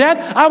appointed unto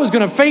death. I was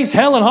going to face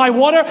hell and high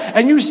water.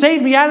 And you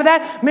saved me out of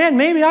that. Man,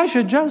 maybe I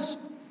should just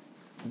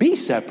be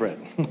separate.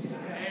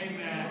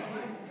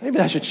 Maybe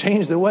I should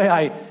change the way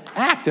I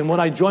act and what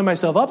I join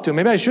myself up to.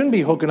 Maybe I shouldn't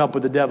be hooking up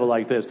with the devil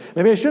like this.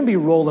 Maybe I shouldn't be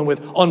rolling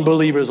with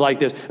unbelievers like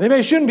this. Maybe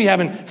I shouldn't be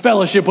having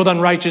fellowship with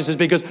unrighteousness,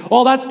 because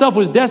all that stuff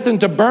was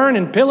destined to burn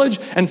and pillage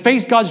and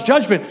face God's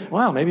judgment.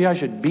 Wow, maybe I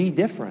should be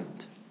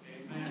different.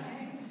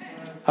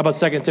 How about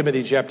 2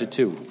 Timothy chapter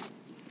 2?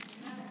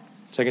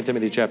 2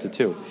 Timothy chapter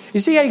 2. You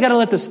see how you got to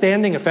let the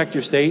standing affect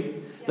your state?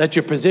 Let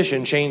your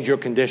position change your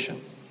condition.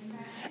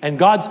 And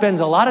God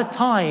spends a lot of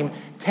time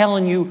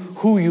telling you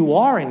who you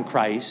are in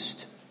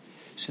Christ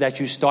so that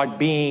you start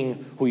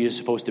being who you're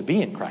supposed to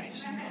be in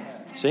Christ.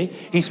 See?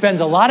 He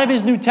spends a lot of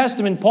his New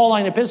Testament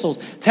Pauline epistles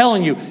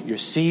telling you, you're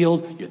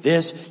sealed, you're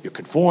this, you're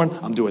conformed,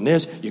 I'm doing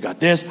this, you got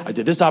this, I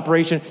did this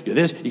operation, you're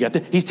this, you got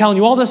this. He's telling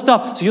you all this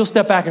stuff, so you'll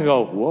step back and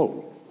go,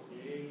 whoa,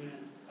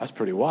 that's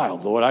pretty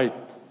wild, Lord. I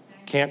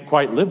can't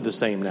quite live the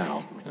same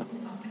now.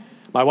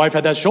 My wife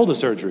had that shoulder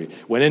surgery.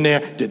 Went in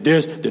there, did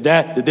this, did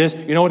that, did this.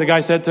 You know what the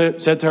guy said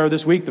to her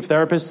this week? The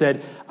therapist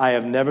said, I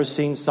have never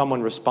seen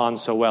someone respond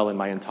so well in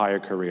my entire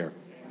career.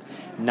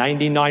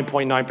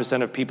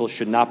 99.9% of people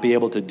should not be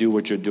able to do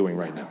what you're doing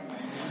right now.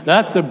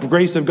 Now, that's the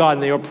grace of God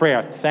in your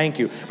prayer. Thank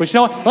you. But you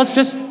know what? Let's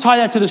just tie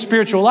that to the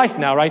spiritual life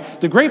now, right?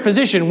 The great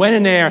physician went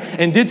in there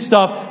and did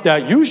stuff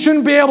that you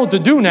shouldn't be able to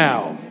do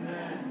now.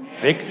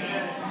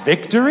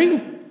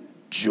 Victory,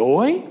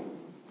 joy,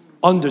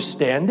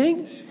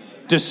 understanding,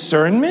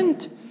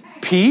 discernment,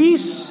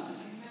 peace,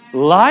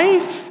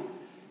 life,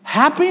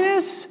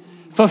 happiness,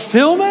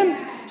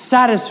 fulfillment,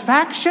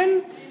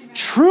 satisfaction,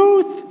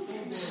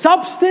 truth,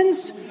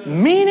 substance,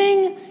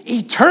 meaning,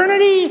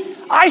 eternity.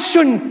 I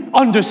shouldn't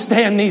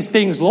understand these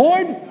things,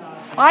 Lord.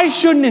 I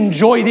shouldn't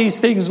enjoy these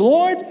things,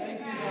 Lord.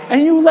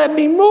 And you let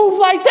me move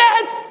like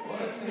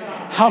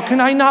that? How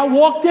can I not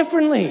walk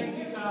differently?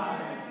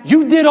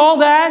 You did all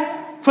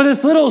that for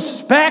this little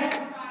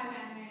speck?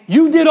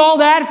 You did all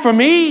that for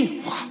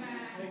me?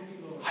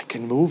 I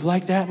can move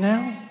like that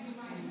now?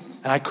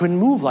 And I couldn't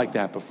move like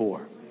that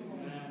before.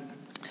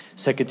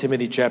 2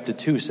 Timothy chapter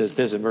 2 says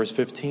this in verse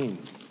 15.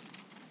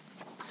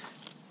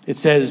 It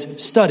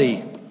says,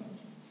 study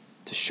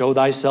to show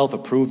thyself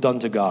approved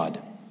unto God,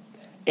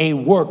 a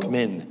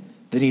workman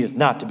that needeth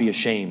not to be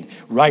ashamed,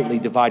 rightly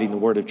dividing the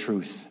word of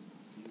truth.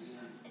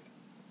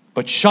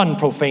 But shun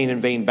profane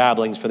and vain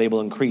babblings, for they will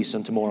increase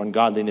unto more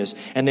ungodliness,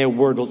 and their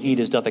word will eat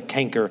as doth a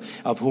canker,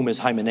 of whom is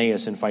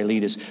Hymenaeus and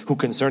Philetus, who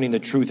concerning the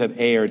truth have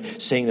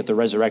erred, saying that the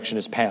resurrection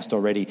is past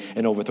already,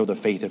 and overthrow the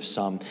faith of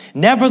some.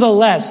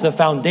 Nevertheless, the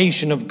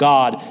foundation of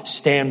God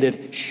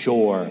standeth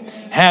sure,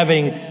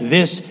 having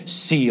this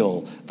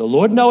seal: the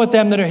Lord knoweth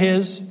them that are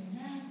his,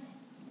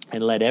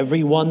 and let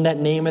every one that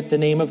nameth the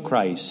name of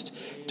Christ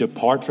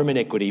depart from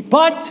iniquity.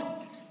 But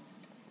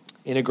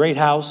in a great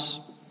house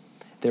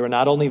there are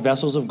not only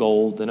vessels of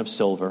gold and of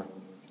silver,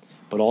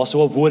 but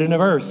also of wood and of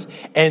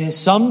earth, and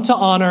some to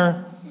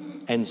honor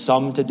and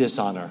some to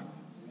dishonor.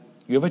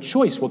 You have a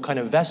choice what kind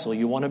of vessel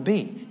you want to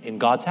be in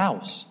God's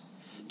house.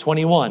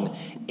 21.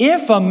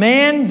 If a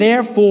man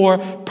therefore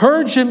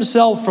purge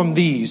himself from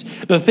these,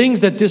 the things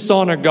that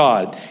dishonor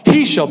God,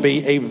 he shall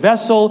be a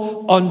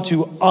vessel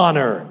unto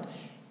honor,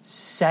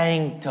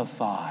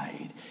 sanctified.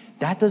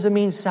 That doesn't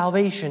mean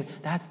salvation.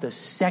 That's the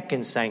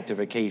second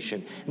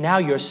sanctification. Now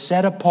you're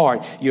set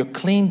apart, you're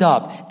cleaned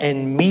up,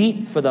 and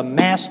meet for the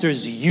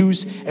master's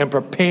use, and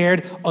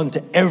prepared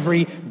unto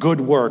every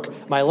good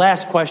work. My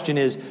last question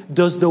is,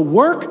 does the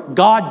work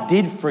God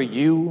did for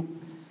you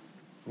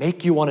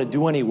make you want to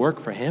do any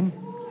work for him?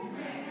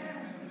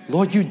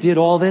 Lord, you did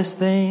all this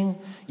thing.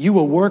 You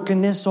were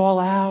working this all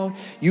out.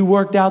 You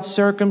worked out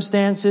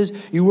circumstances.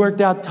 You worked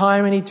out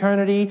time and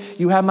eternity.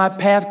 You had my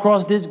path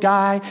cross this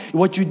guy.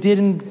 What you did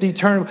in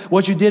the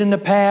what you did in the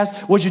past,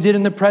 what you did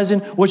in the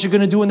present, what you're going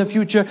to do in the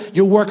future.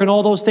 You're working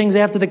all those things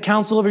after the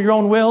counsel of your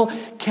own will.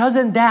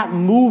 Doesn't that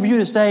move you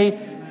to say,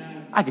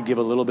 I could give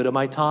a little bit of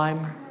my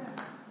time.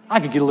 I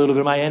could give a little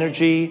bit of my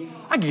energy.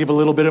 I could give a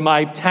little bit of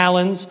my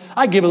talents.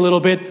 I give a little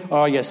bit.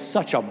 Oh, you're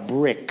such a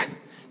brick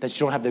that you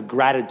don't have the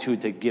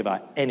gratitude to give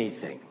out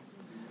anything.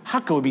 How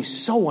can we be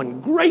so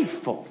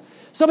ungrateful?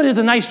 Somebody does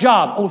a nice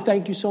job. Oh,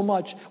 thank you so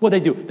much. What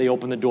do? They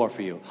open the door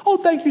for you. Oh,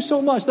 thank you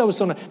so much. That was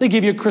so nice. They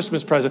give you a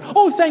Christmas present.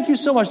 Oh, thank you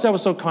so much. That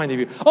was so kind of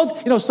you.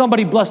 Oh,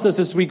 somebody blessed us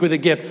this week with a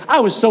gift.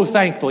 I was so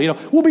thankful.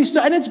 We'll be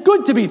so, and it's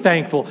good to be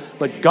thankful.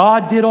 But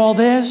God did all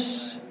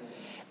this,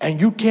 and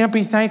you can't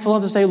be thankful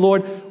enough to say,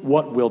 Lord,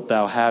 what wilt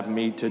thou have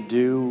me to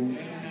do?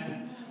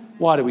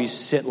 Why do we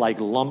sit like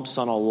lumps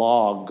on a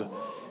log,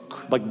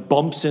 like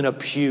bumps in a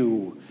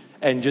pew,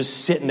 and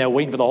just sitting there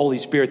waiting for the Holy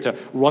Spirit to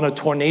run a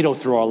tornado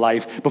through our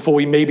life before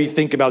we maybe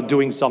think about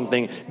doing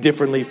something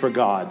differently for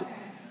God?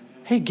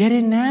 Hey, get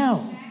in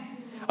now.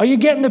 Are you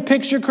getting the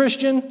picture,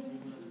 Christian?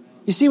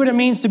 You see what it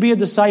means to be a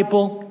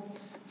disciple?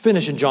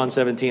 Finish in John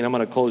 17. I'm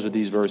going to close with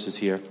these verses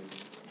here.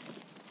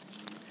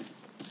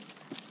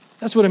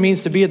 That's what it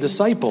means to be a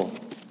disciple.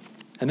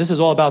 And this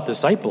is all about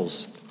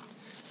disciples.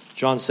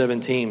 John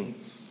 17.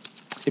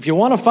 If you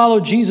want to follow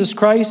Jesus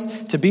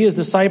Christ, to be his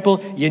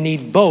disciple, you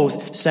need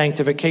both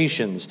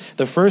sanctifications.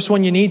 The first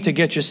one you need to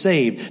get you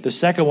saved. The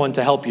second one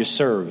to help you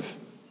serve.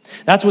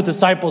 That's what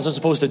disciples are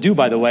supposed to do,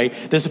 by the way.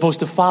 They're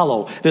supposed to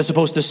follow. They're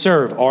supposed to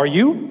serve. Are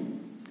you?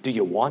 Do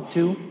you want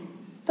to?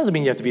 Doesn't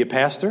mean you have to be a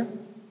pastor.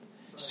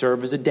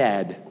 Serve as a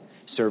dad.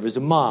 Serve as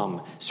a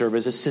mom. Serve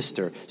as a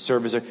sister.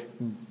 Serve as a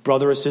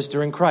brother or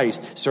sister in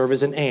Christ. Serve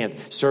as an aunt.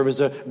 Serve as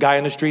a guy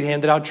on the street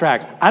handing out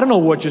tracts. I don't know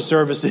what your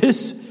service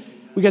is.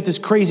 We got this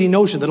crazy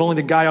notion that only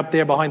the guy up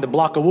there behind the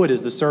block of wood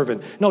is the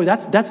servant. No,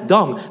 that's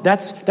dumb.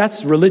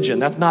 That's religion.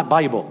 That's not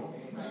Bible.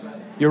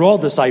 You're all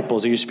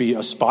disciples, or you should be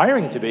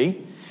aspiring to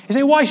be. You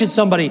say, why should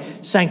somebody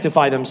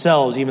sanctify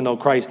themselves even though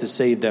Christ has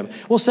saved them?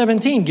 Well,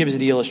 17 gives you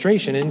the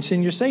illustration, and it's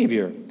in your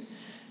Savior.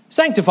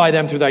 Sanctify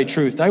them through thy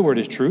truth. Thy word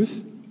is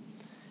truth.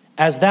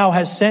 As thou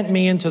hast sent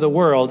me into the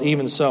world,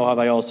 even so have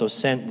I also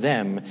sent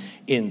them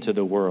into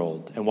the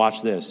world. And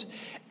watch this.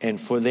 And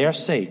for their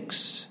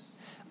sakes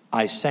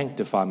I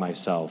sanctify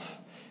myself,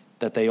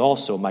 that they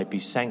also might be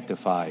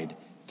sanctified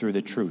through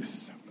the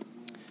truth.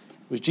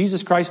 Was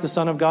Jesus Christ the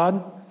Son of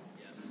God?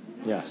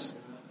 Yes.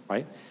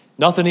 Right?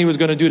 Nothing he was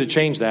going to do to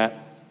change that.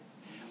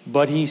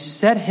 But he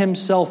set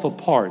himself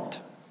apart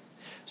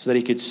so that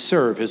he could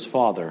serve his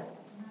Father.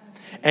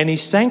 And he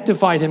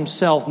sanctified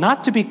himself,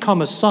 not to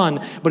become a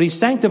son, but he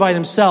sanctified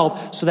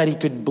himself so that he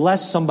could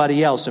bless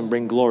somebody else and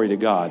bring glory to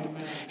God.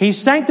 He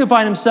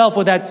sanctified himself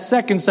with that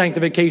second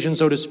sanctification,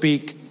 so to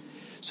speak,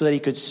 so that he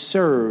could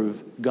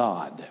serve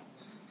God.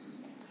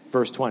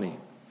 Verse 20.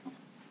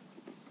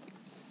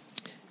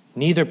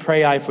 Neither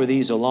pray I for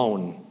these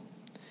alone,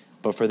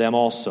 but for them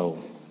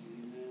also,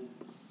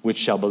 which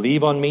shall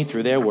believe on me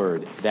through their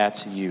word.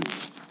 That's you.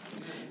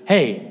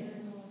 Hey,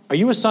 are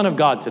you a son of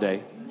God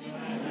today?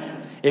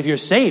 If you're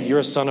saved, you're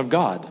a son of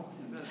God.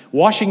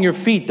 Washing your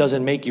feet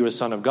doesn't make you a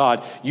son of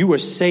God. You were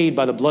saved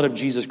by the blood of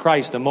Jesus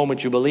Christ the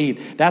moment you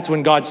believed. That's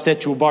when God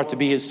set you apart to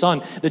be his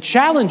son. The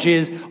challenge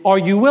is, are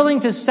you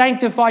willing to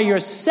sanctify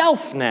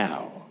yourself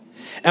now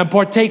and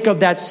partake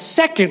of that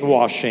second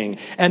washing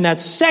and that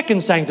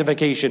second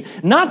sanctification?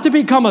 Not to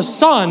become a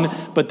son,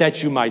 but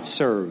that you might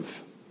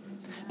serve,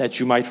 that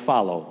you might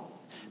follow,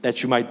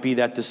 that you might be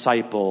that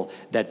disciple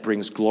that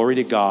brings glory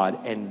to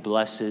God and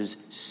blesses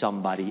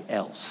somebody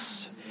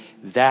else.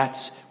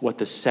 That's what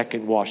the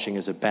second washing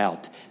is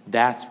about.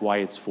 That's why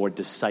it's for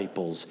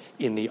disciples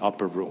in the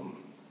upper room.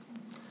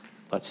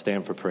 Let's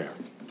stand for prayer.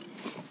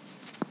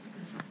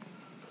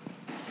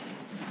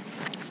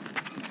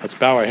 Let's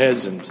bow our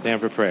heads and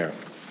stand for prayer.